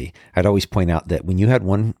individually. I'd always point out that when you had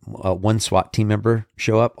one SWAT team member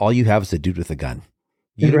show up, all you have is a dude with a gun.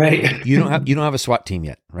 Right. You don't have a SWAT team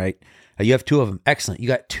yet, right? You have 2 of them. Excellent. You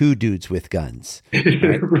got 2 dudes with guns.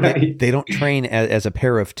 Right? Right. They don't train as a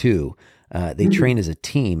pair of 2. They train as a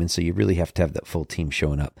team. And so you really have to have that full team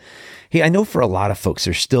showing up. Hey, I know for a lot of folks,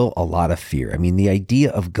 there's still a lot of fear. The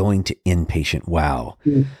idea of going to inpatient, wow,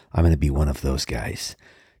 I'm going to be one of those guys.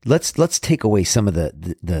 Let's take away some of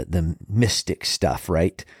the mystic stuff,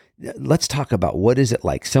 right? Let's talk about what is it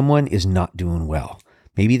like? Someone is not doing well.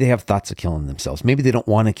 Maybe they have thoughts of killing themselves. Maybe they don't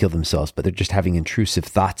want to kill themselves, but they're just having intrusive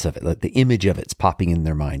thoughts of it. Like the image of it's popping in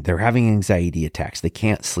their mind. They're having anxiety attacks. They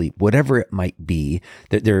can't sleep, whatever it might be.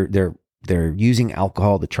 They're using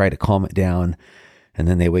alcohol to try to calm it down. And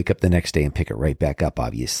then they wake up the next day and pick it right back up,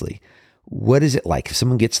 obviously. What is it like if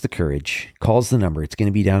someone gets the courage, calls the number, it's going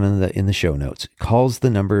to be down in the show notes, calls the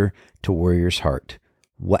number to Warrior's Heart?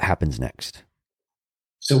 What happens next?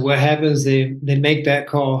 So what happens, they make that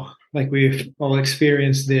call, like we've all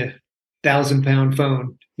experienced the 1,000-pound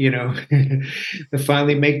phone, they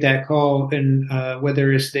finally make that call. And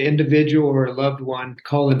whether it's the individual or a loved one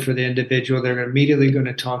calling for the individual, they're immediately going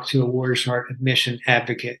to talk to a Warrior's Heart admission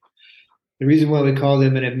advocate. The reason why we call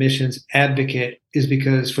them an admissions advocate is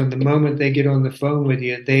because from the moment they get on the phone with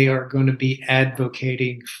you, they are going to be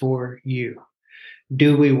advocating for you.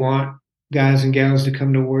 Do we want guys and gals to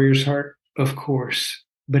come to Warrior's Heart? Of course.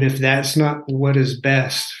 But if that's not what is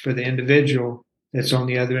best for the individual that's on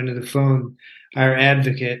the other end of the phone, our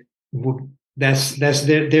advocate,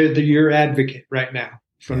 they're your advocate right now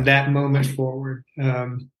from that moment forward.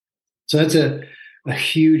 So that's a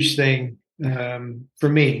huge thing for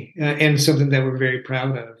me, and something that we're very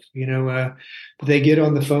proud of. They get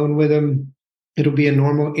on the phone with them. It'll be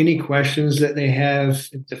any questions that they have,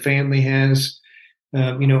 if the family has.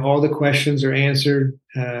 All the questions are answered,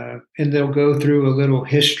 and they'll go through a little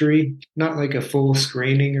history, not like a full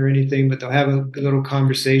screening or anything, but they'll have a little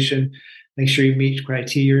conversation, make sure you meet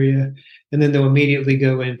criteria, and then they'll immediately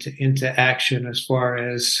go into action as far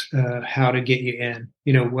as how to get you in,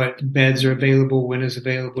 what beds are available, when is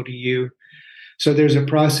available to you. So there's a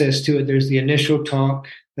process to it. There's the initial talk,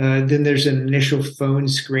 then there's an initial phone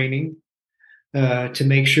screening, to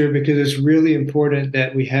make sure, because it's really important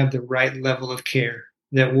that we have the right level of care.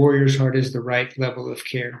 that Warrior's Heart is the right level of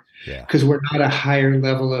care, Yeah. because we're not a higher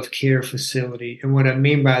level of care facility. And what I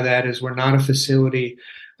mean by that is we're not a facility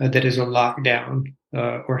that is a lockdown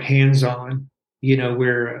or hands-on.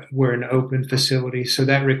 We're an open facility, so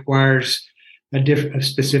that requires a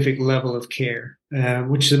specific level of care,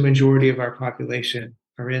 which the majority of our population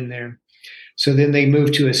are in there. So then they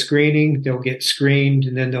move to a screening, they'll get screened,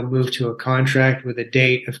 and then they'll move to a contract with a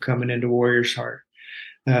date of coming into Warrior's Heart.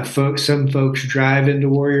 Some folks drive into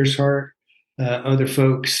Warrior's Heart. Other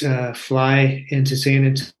folks fly into San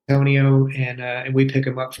Antonio, and we pick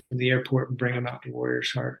them up from the airport and bring them out to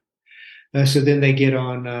Warrior's Heart. So then they get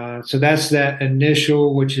on. So that's that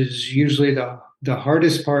initial, which is usually the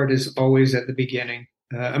hardest part is always at the beginning.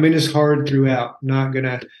 It's hard throughout. Not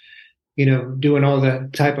gonna, doing all the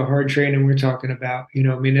type of hard training we're talking about.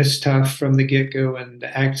 It's tough from the get-go, and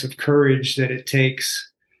the acts of courage that it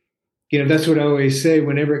takes. That's what I always say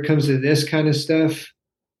whenever it comes to this kind of stuff.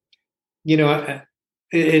 I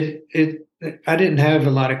didn't have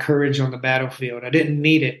a lot of courage on the battlefield. I didn't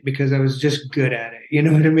need it because I was just good at it. You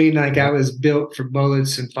know what I mean? Like, I was built for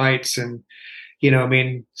bullets and fights, and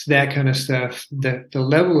it's that kind of stuff. The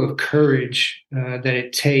level of courage that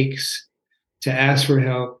it takes to ask for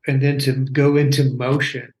help, and then to go into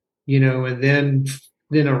motion, and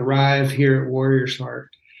then arrive here at Warrior's Heart.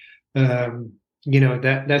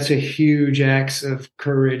 That's a huge act of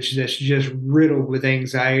courage that's just riddled with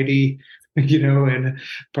anxiety, and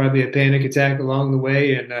probably a panic attack along the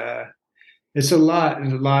way. And it's a lot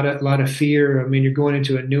of fear. You're going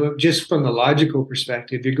into just from the logical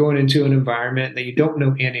perspective, you're going into an environment that you don't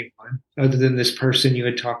know anyone other than this person you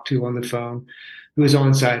had talked to on the phone, who was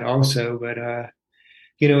on site also. But, and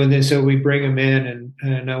then so we bring them in,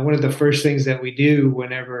 and one of the first things that we do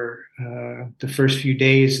whenever the first few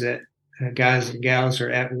days that guys and gals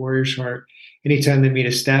are at Warrior's Heart, anytime they meet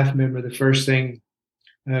a staff member, the first thing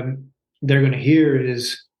they're going to hear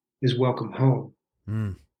is welcome home.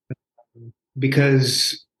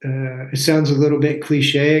 Because it sounds a little bit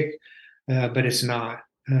cliche, but it's not.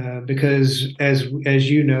 Because as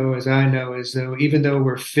you know, as I know, as though even though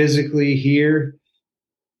we're physically here,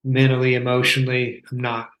 mentally, emotionally, I'm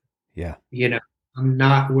not. Yeah. I'm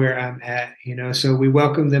not where I'm at. So we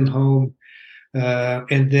welcome them home,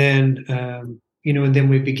 and then and then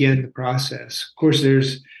we begin the process. Of course,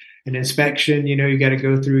 there's an inspection. You got to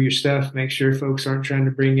go through your stuff, make sure folks aren't trying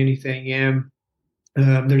to bring anything in.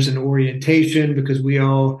 There's an orientation, because we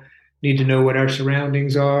all need to know what our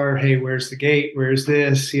surroundings are. Hey, where's the gate? Where's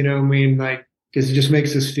this? Because it just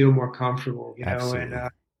makes us feel more comfortable, Absolutely.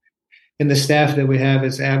 And the staff that we have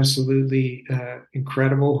is absolutely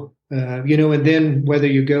incredible. And then whether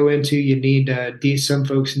you go into, you need, some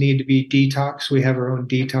folks need to be detox. We have our own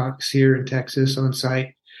detox here in Texas on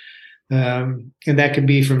site. And that could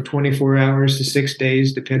be from 24 hours to 6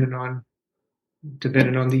 days, depending on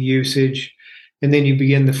the usage. And then you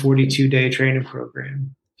begin the 42-day training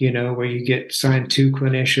program, where you get assigned 2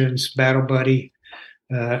 clinicians, battle buddy,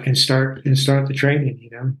 and start the training,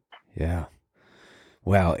 Yeah.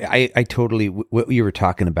 Wow. I totally, what you were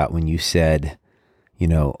talking about when you said,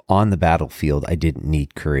 on the battlefield, I didn't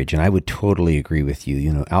need courage. And I would totally agree with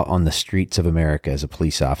you, out on the streets of America as a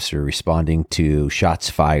police officer, responding to shots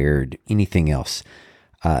fired, anything else,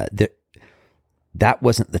 that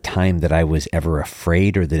wasn't the time that I was ever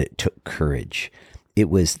afraid or that it took courage. It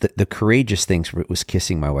was the courageous things where it was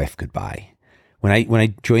kissing my wife goodbye. When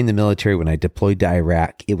I joined the military, when I deployed to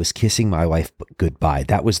Iraq, it was kissing my wife goodbye.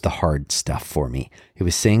 That was the hard stuff for me. It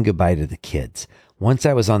was saying goodbye to the kids. Once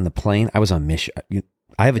I was on the plane, I was on mission.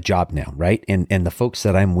 I have a job now, right? And the folks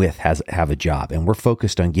that I'm with have a job, and we're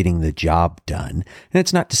focused on getting the job done. And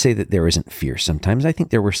it's not to say that there isn't fear. Sometimes I think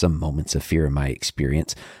there were some moments of fear in my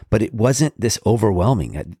experience, but it wasn't this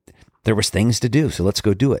overwhelming. There was things to do, so let's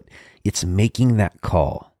go do it. It's making that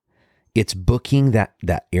call. It's booking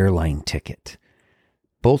that airline ticket,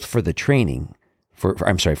 both for the training, for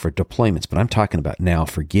deployments, but I'm talking about now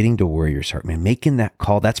for getting to Warrior's Heart, man, making that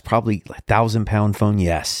call. That's probably a 1,000-pound phone.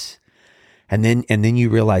 Yes. And then you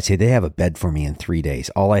realize, hey, they have a bed for me in 3 days.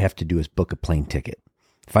 All I have to do is book a plane ticket.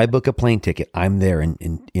 If I book a plane ticket, I'm there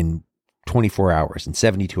in 24 hours, in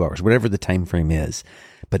 72 hours, whatever the time frame is.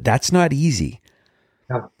 But that's not easy.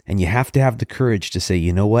 No. And you have to have the courage to say,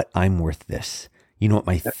 you know what? I'm worth this. You know what?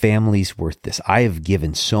 My family's worth this. I have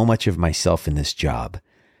given so much of myself in this job.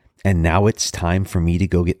 And now it's time for me to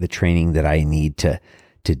go get the training that I need to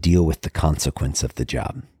deal with the consequence of the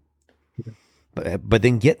job. But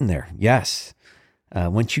then getting there, yes.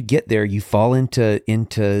 Once you get there, you fall into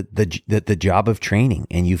the job of training,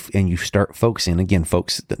 and you start focusing. Again,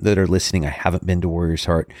 folks that are listening, I haven't been to Warrior's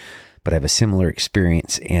Heart, but I have a similar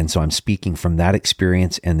experience. And so I'm speaking from that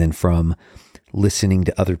experience and then from listening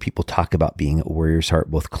to other people talk about being at Warrior's Heart,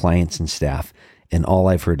 both clients and staff. And all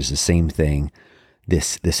I've heard is the same thing.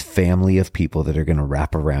 This family of people that are going to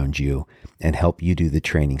wrap around you and help you do the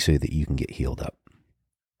training so that you can get healed up.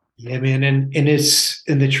 Yeah, man. And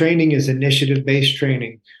the training is initiative-based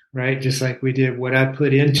training, right? Just like we did, what I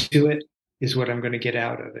put into it is what I'm going to get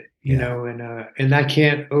out of it, you know, and I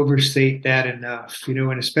can't overstate that enough, you know,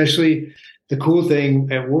 and especially the cool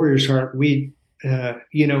thing at Warrior's Heart, we,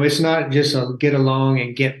 you know, it's not just a get along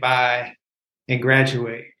and get by and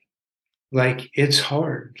graduate. Like, it's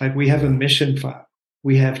hard. Like, we have a mission file,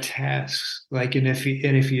 we have tasks, like, and if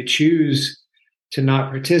you choose to not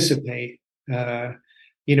participate,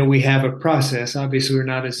 you know, we have a process. Obviously, we're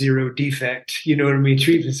not a zero defect, you know what I mean,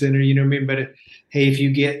 treatment center, you know what I mean? But hey, if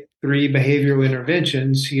you get 3 behavioral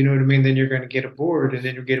interventions, you know what I mean, then you're going to get a board and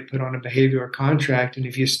then you'll get put on a behavioral contract. And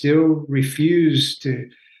if you still refuse to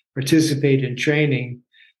participate in training,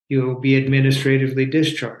 you'll be administratively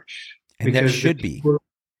discharged. And that should be.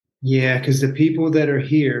 Yeah, because the people that are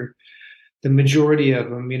here, the majority of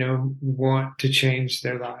them, you know, want to change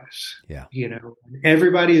their lives. Yeah. You know,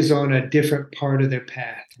 everybody is on a different part of their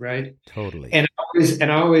path, right? Totally. And I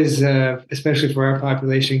always, especially for our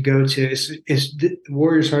population, go to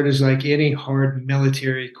Warrior's Heart is like any hard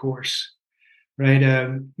military course,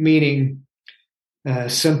 right? Meaning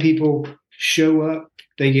some people show up,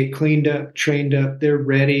 they get cleaned up, trained up, they're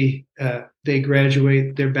ready, they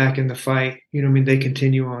graduate, they're back in the fight. You know what I mean? They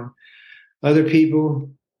continue on. Other people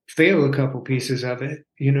fail a couple pieces of it,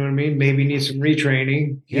 you know what I mean? Maybe need some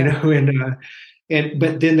retraining, you know,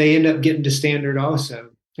 but then they end up getting to standard also.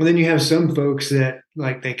 And then you have some folks that,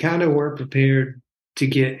 like, they kind of weren't prepared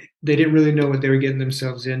they didn't really know what they were getting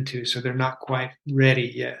themselves into. So they're not quite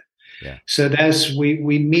ready yet. Yeah. So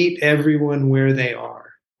we meet everyone where they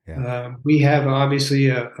are. Yeah. We have obviously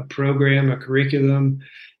a program, a curriculum,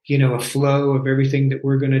 you know, a flow of everything that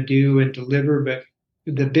we're going to do and deliver. But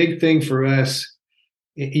the big thing for us,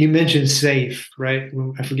 you mentioned safe, right?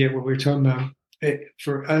 I forget what we were talking about.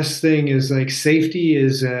 For us, thing is like safety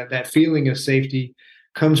is that feeling of safety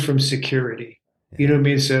comes from security. Yeah. You know what I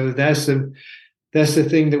mean? So that's the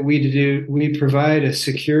thing that we do. We provide a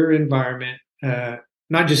secure environment,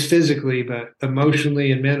 not just physically, but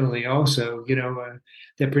emotionally and mentally also, you know,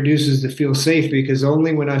 that produces the feel safe, because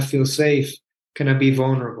only when I feel safe can I be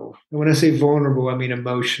vulnerable. And when I say vulnerable, I mean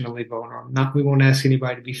emotionally vulnerable. We won't ask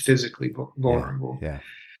anybody to be physically vulnerable. Yeah.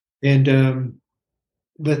 And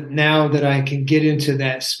but now that I can get into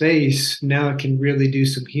that space, now I can really do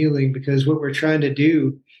some healing, because what we're trying to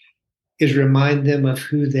do is remind them of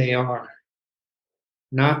who they are,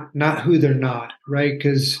 not who they're not, right?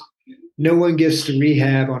 Because no one gets to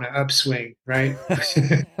rehab on an upswing, right?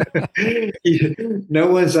 No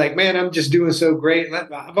one's like, man, I'm just doing so great.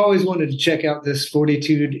 I've always wanted to check out this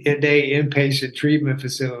 42-day inpatient treatment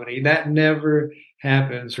facility. That never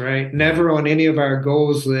happens, right? Never on any of our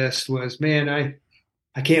goals list was, man,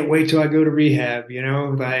 I can't wait till I go to rehab, you know,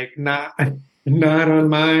 like not on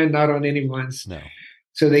mine, not on anyone's. No.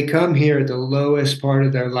 So they come here at the lowest part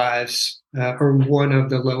of their lives, or one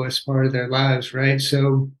of the lowest part of their lives, right?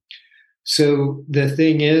 So the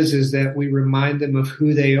thing is that we remind them of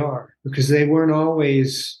who they are, because they weren't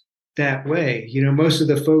always that way. You know, most of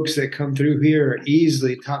the folks that come through here are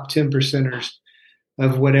easily top 10%ers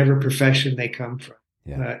of whatever profession they come from.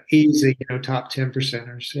 Yeah. Easily, you know, top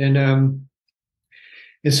 10%ers. And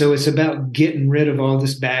so it's about getting rid of all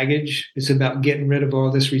this baggage. It's about getting rid of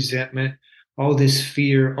all this resentment, all this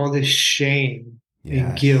fear, all this shame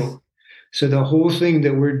and guilt. So the whole thing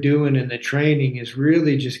that we're doing in the training is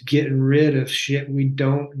really just getting rid of shit we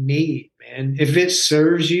don't need, man. If it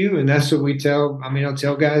serves you, and that's what I'll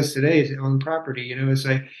tell guys today on property, you know, it's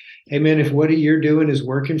like, hey man, if what you're doing is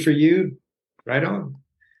working for you, right on.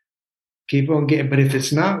 Keep on getting, but if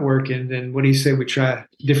it's not working, then what do you say we try a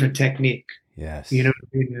different technique? Yes. You know what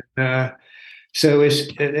I mean? So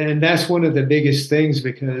and that's one of the biggest things,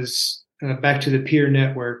 because back to the peer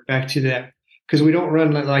network, back to that, because we don't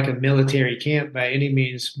run like a military camp by any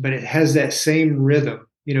means, but it has that same rhythm.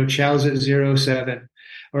 You know, chow's at 07,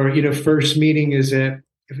 or, you know, first meeting is at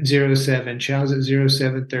 07, chow's at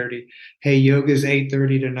 07:30. Hey, yoga's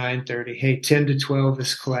 8:30 to 9:30. Hey, 10 to 12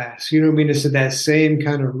 is class. You know what I mean? It's that same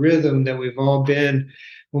kind of rhythm that we've all been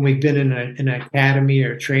when we've been in an academy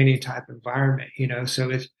or training type environment, you know, so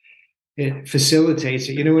it facilitates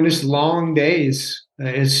it, you know, and it's long days,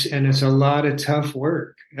 it's a lot of tough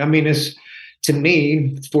work. I mean,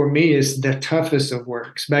 for me, it's the toughest of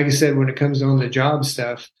works. Like I said, when it comes on the job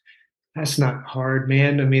stuff, that's not hard,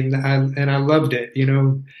 man. I mean, I loved it,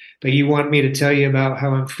 but you want me to tell you about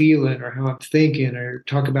how I'm feeling or how I'm thinking or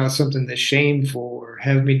talk about something that's shameful or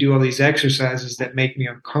have me do all these exercises that make me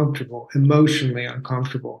uncomfortable, emotionally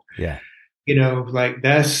uncomfortable. Yeah. Like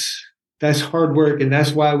that's hard work. And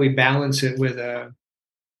that's why we balance it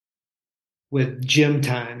with gym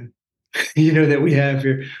time, that we have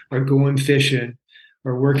here, or going fishing,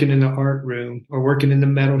 or working in the art room, or working in the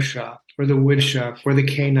metal shop, or the wood shop, or the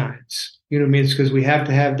canines. You know what I mean? It's because we have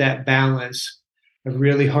to have that balance of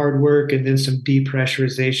really hard work and then some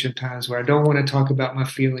depressurization times where I don't want to talk about my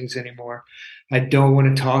feelings anymore. I don't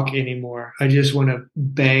want to talk anymore. I just want to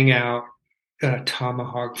bang out a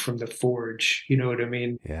tomahawk from the forge. You know what I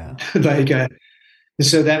mean? Yeah. Like,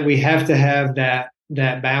 so that we have to have that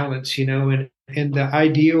balance, and the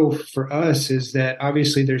ideal for us is that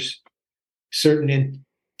obviously there's certain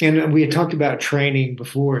and we had talked about training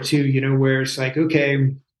before too, where it's like,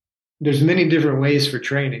 okay, there's many different ways for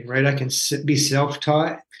training, right? I can be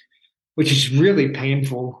self-taught, which is really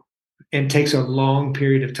painful and takes a long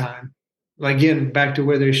period of time. Like, again, back to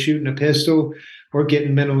whether it's shooting a pistol or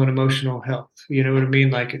getting mental and emotional health. You know what I mean?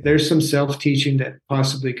 Like, there's some self-teaching that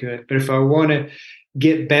possibly could, but if I want to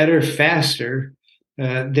get better faster,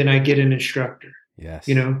 then I get an instructor. Yes.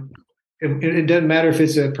 It doesn't matter if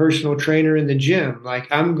it's a personal trainer in the gym. Like,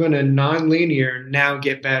 I'm going to non-linear now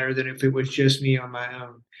get better than if it was just me on my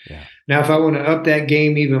own. Yeah. Now, if I want to up that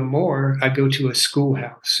game even more, I go to a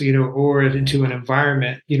schoolhouse, or into an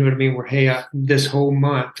environment, you know what I mean, where, hey, this whole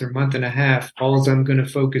month or month and a half, all I'm going to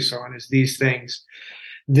focus on is these things.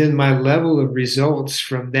 Then my level of results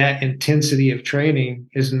from that intensity of training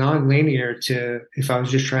is non-linear to if I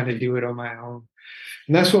was just trying to do it on my own.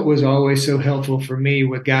 And that's what was always so helpful for me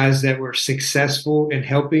with guys that were successful in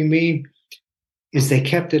helping me, is they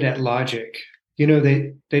kept it at logic.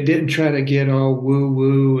 They didn't try to get all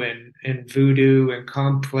woo-woo and voodoo and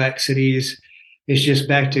complexities. It's just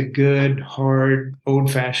back to good, hard,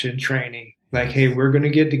 old-fashioned training. Like, hey, we're going to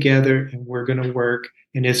get together and we're going to work,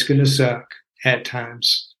 and it's going to suck at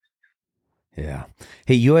times. Yeah.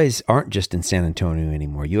 Hey, you guys aren't just in San Antonio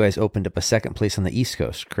anymore. You guys opened up a second place on the East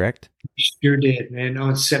Coast, correct? Sure did. And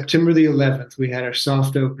on September the 11th, we had our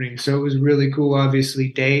soft opening. So it was really cool, obviously,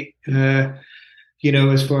 date,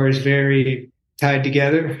 as far as very tied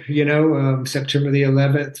together, September the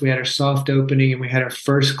 11th, we had our soft opening and we had our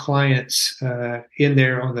first clients in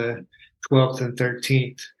there on the 12th and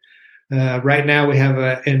 13th. Right now we have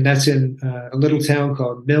and that's in a little town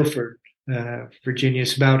called Milford, Virginia.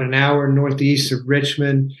 It's about an hour northeast of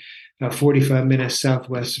Richmond, 45 minutes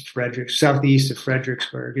southeast of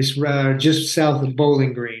Fredericksburg. It's just south of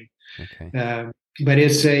Bowling Green. Okay. But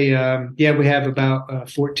it's we have about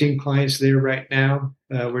 14 clients there right now.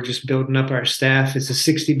 We're just building up our staff. It's a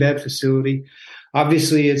 60-bed facility.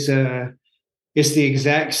 Obviously, it's the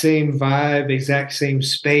exact same vibe, exact same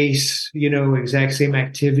space, exact same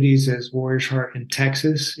activities as Warriors Heart in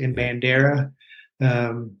Texas, in Bandera.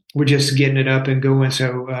 We're just getting it up and going.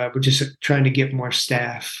 So we're just trying to get more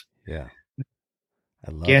staff. Yeah.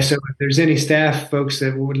 I love it. So if there's any staff folks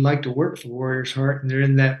that would like to work for Warriors Heart and they're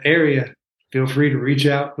in that area, feel free to reach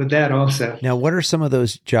out with that also. Now, what are some of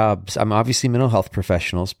those jobs? I'm obviously mental health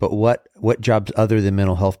professionals, but what jobs other than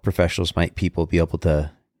mental health professionals might people be able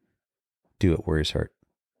to do at Warriors Heart?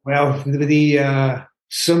 Well,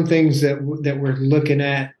 some things that we're looking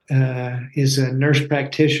at is nurse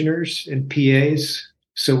practitioners and PAs.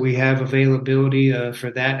 So we have availability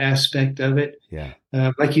for that aspect of it. Yeah.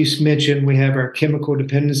 Like you mentioned, we have our chemical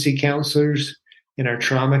dependency counselors and our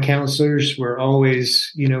trauma counselors. We're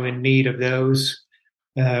always, in need of those.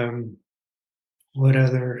 What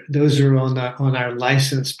other? Those are on our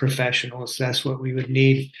licensed professionals. That's what we would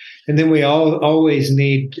need. And then we always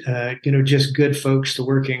need, just good folks to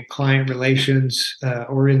work in client relations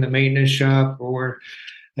or in the maintenance shop or,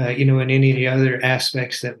 in any of the other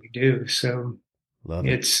aspects that we do. So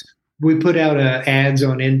we put out ads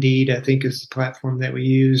on Indeed, I think is the platform that we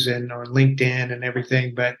use, and on LinkedIn and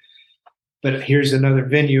everything. But here's another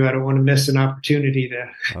venue. I don't want to miss an opportunity to.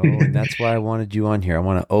 And that's why I wanted you on here. I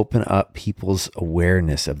want to open up people's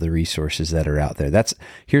awareness of the resources that are out there.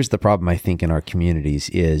 Here's the problem, I think, in our communities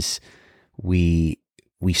is we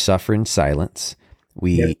suffer in silence.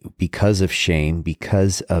 Because of shame,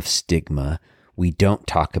 because of stigma, we don't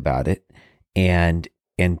talk about it. And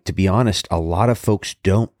to be honest, a lot of folks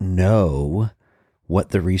don't know what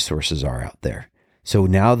the resources are out there. So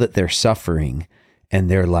now that they're suffering and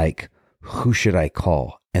they're like, who should I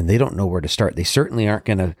call? And they don't know where to start. They certainly aren't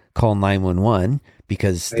going to call 911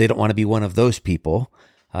 because they don't want to be one of those people.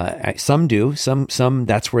 Some do. Some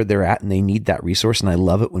that's where they're at, and they need that resource. And I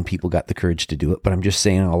love it when people got the courage to do it. But I'm just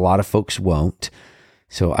saying, a lot of folks won't.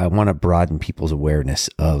 So I want to broaden people's awareness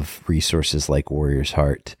of resources like Warrior's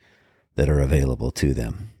Heart that are available to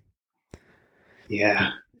them.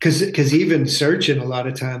 Yeah, because even searching a lot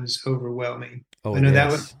of times is overwhelming. Oh, I know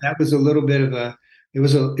that was a little bit of it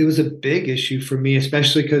was a big issue for me,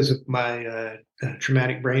 especially because of my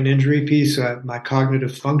traumatic brain injury piece. My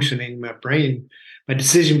cognitive functioning, my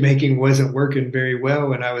decision making wasn't working very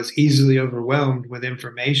well, and I was easily overwhelmed with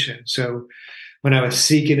information. So when I was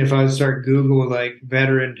seeking, if I would start Google like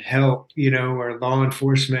veteran help, or law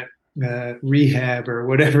enforcement rehab or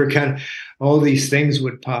whatever kind of, all these things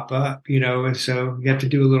would pop up, and so you have to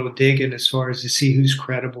do a little digging as far as to see who's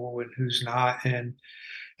credible and who's not. And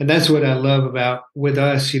that's what I love about with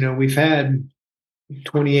us. We've had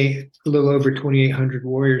a little over 2,800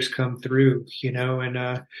 warriors come through,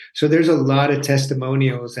 and so there's a lot of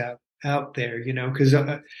testimonials out there, because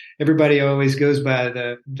everybody always goes by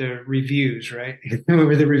the reviews, right?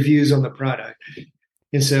 Or the reviews on the product.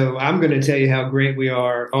 And so I'm going to tell you how great we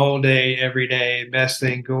are all day, every day, best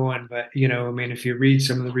thing going. But, if you read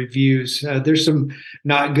some of the reviews, there's some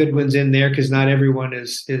not good ones in there because not everyone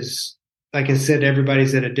is, like I said,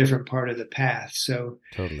 everybody's at a different part of the path. So,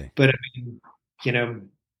 totally. But,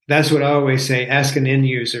 that's what I always say. Ask an end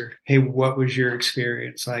user, hey, what was your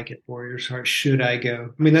experience like at Warrior's Heart? Should I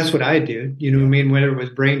go? That's what I do. Whether it was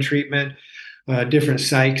brain treatment, different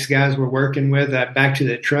psychs guys we're working with, back to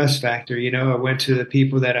the trust factor. I went to the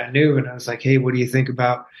people that I knew and I was like, hey, what do you think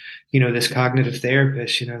about, this cognitive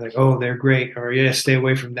therapist? Like, oh, they're great. Or yeah, stay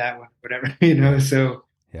away from that one, whatever, so.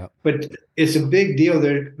 Yeah. But it's a big deal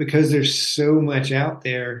there because there's so much out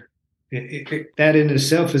there. That in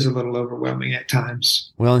itself is a little overwhelming at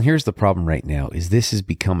times. Well, and here's the problem right now is this has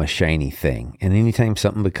become a shiny thing. And anytime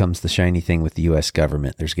something becomes the shiny thing with the U.S.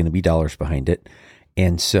 government, there's going to be dollars behind it.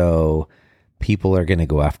 And so people are going to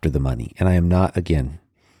go after the money. And I'm not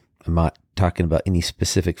talking about any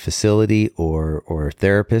specific facility or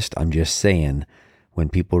therapist. I'm just saying when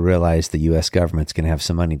people realize the U.S. government's going to have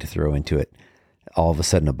some money to throw into it, all of a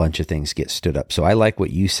sudden a bunch of things get stood up. So I like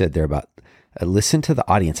what you said there about listen to the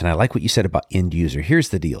audience. And I like what you said about end user. Here's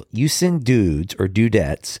the deal. You send dudes or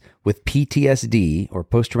dudettes with PTSD or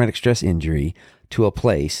post-traumatic stress injury to a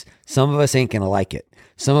place. Some of us ain't going to like it.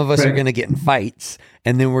 Some of us are going to get in fights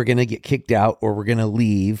and then we're going to get kicked out or we're going to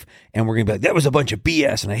leave and we're going to be like, that was a bunch of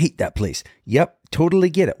BS and I hate that place. Yep. Totally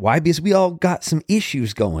get it. Why? Because we all got some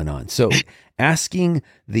issues going on. So asking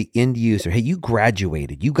the end user, hey, you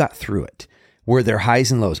graduated, you got through it. Were there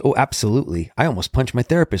highs and lows? Oh, absolutely. I almost punched my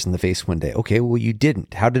therapist in the face one day. Okay, well, you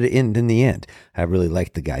didn't. How did it end in the end? I really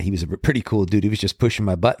liked the guy. He was a pretty cool dude. He was just pushing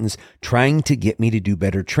my buttons, trying to get me to do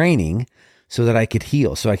better training so that I could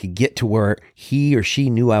heal, so I could get to where he or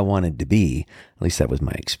she knew I wanted to be. At least that was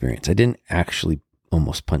my experience. I didn't actually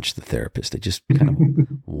almost punch the therapist. I just kind of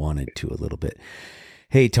wanted to a little bit.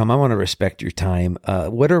 Hey, Tom, I want to respect your time.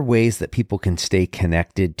 What are ways that people can stay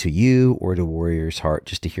connected to you or to Warrior's Heart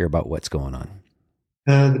just to hear about what's going on?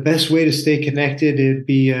 The best way to stay connected would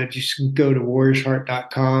be just go to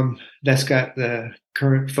warriorsheart.com. That's got the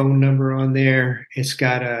current phone number on there. It's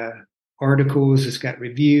got articles. It's got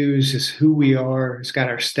reviews. It's who we are. It's got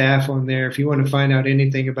our staff on there. If you want to find out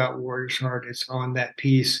anything about Warrior's Heart, it's on that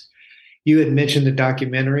piece. You had mentioned the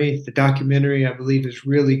documentary. The documentary, I believe, is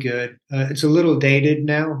really good. It's a little dated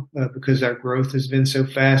now because our growth has been so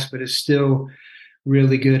fast, but it's still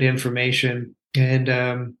really good information. And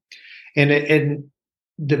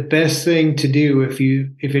the best thing to do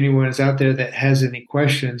if anyone is out there that has any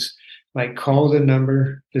questions, like call the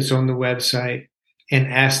number that's on the website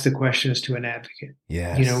and ask the questions to an advocate.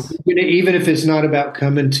 Yes. Even if it's not about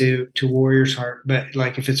coming to Warrior's Heart, but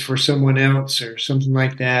like if it's for someone else or something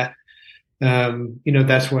like that.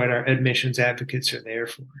 That's what our admissions advocates are there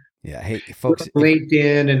for. Yeah. Hey, folks.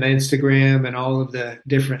 LinkedIn and Instagram and all of the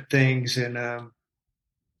different things. And, but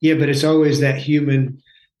it's always the human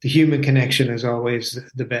connection is always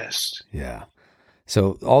the best. Yeah.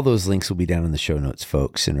 So all those links will be down in the show notes,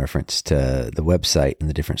 folks, in reference to the website and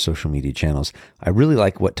the different social media channels. I really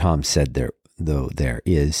like what Tom said there, though.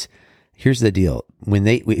 Here's the deal.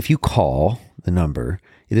 If you call the number,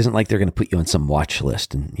 it isn't like they're going to put you on some watch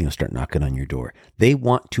list and, start knocking on your door. They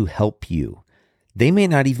want to help you. They may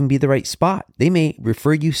not even be the right spot. They may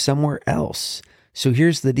refer you somewhere else. So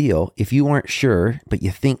here's the deal. If you aren't sure, but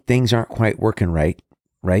you think things aren't quite working right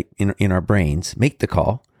in our brains, make the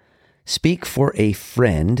call. Speak for a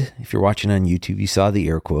friend. If you're watching on YouTube, you saw the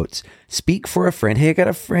air quotes. Speak for a friend. Hey, I got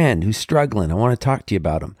a friend who's struggling. I want to talk to you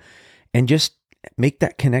about him. And just make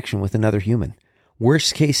that connection with another human.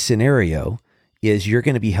 Worst case scenario, is you're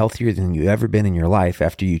going to be healthier than you ever been in your life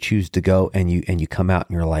after you choose to go and you come out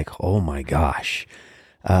and you're like, oh my gosh.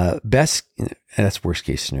 That's worst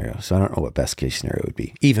case scenario. So I don't know what best case scenario would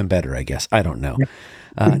be. Even better, I guess. I don't know.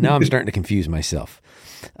 Now I'm starting to confuse myself.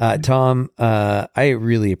 Tom, I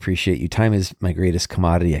really appreciate you. Time is my greatest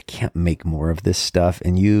commodity. I can't make more of this stuff.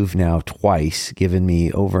 And you've now twice given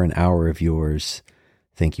me over an hour of yours.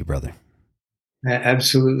 Thank you, brother.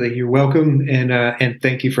 Absolutely. You're welcome. And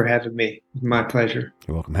thank you for having me. My pleasure.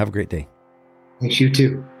 You're welcome. Have a great day. Thanks, you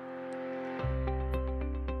too.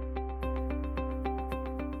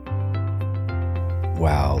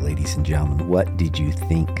 Wow, ladies and gentlemen, what did you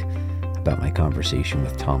think about my conversation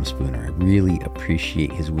with Tom Spooner? I really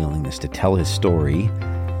appreciate his willingness to tell his story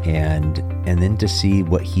and then to see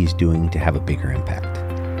what he's doing to have a bigger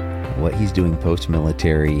impact. What he's doing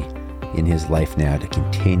post-military in his life now to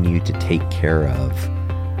continue to take care of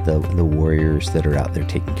the warriors that are out there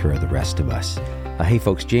taking care of the rest of us. Hey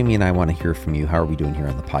folks, Jamie and I want to hear from you. How are we doing here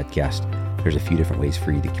on the podcast? There's a few different ways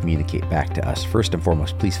for you to communicate back to us. First and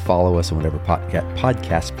foremost, please follow us on whatever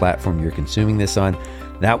podcast platform you're consuming this on.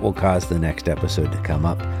 That will cause the next episode to come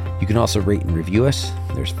up. You can also rate and review us.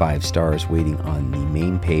 There's 5 stars waiting on the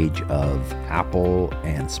main page of Apple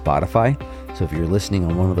and Spotify. So if you're listening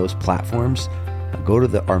on one of those platforms, go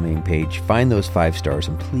to our main page, find those 5 stars,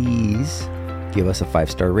 and please give us a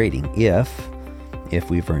 5-star rating if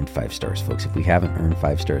we've earned 5 stars, folks. If we haven't earned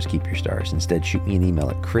 5 stars, keep your stars. Instead, shoot me an email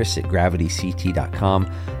at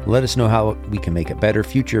chris@gravityct.com. Let us know how we can make it better,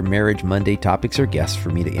 future Marriage Monday topics or guests for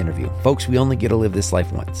me to interview. Folks, we only get to live this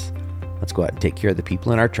life once. Let's go out and take care of the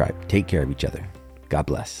people in our tribe. Take care of each other. God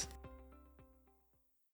bless.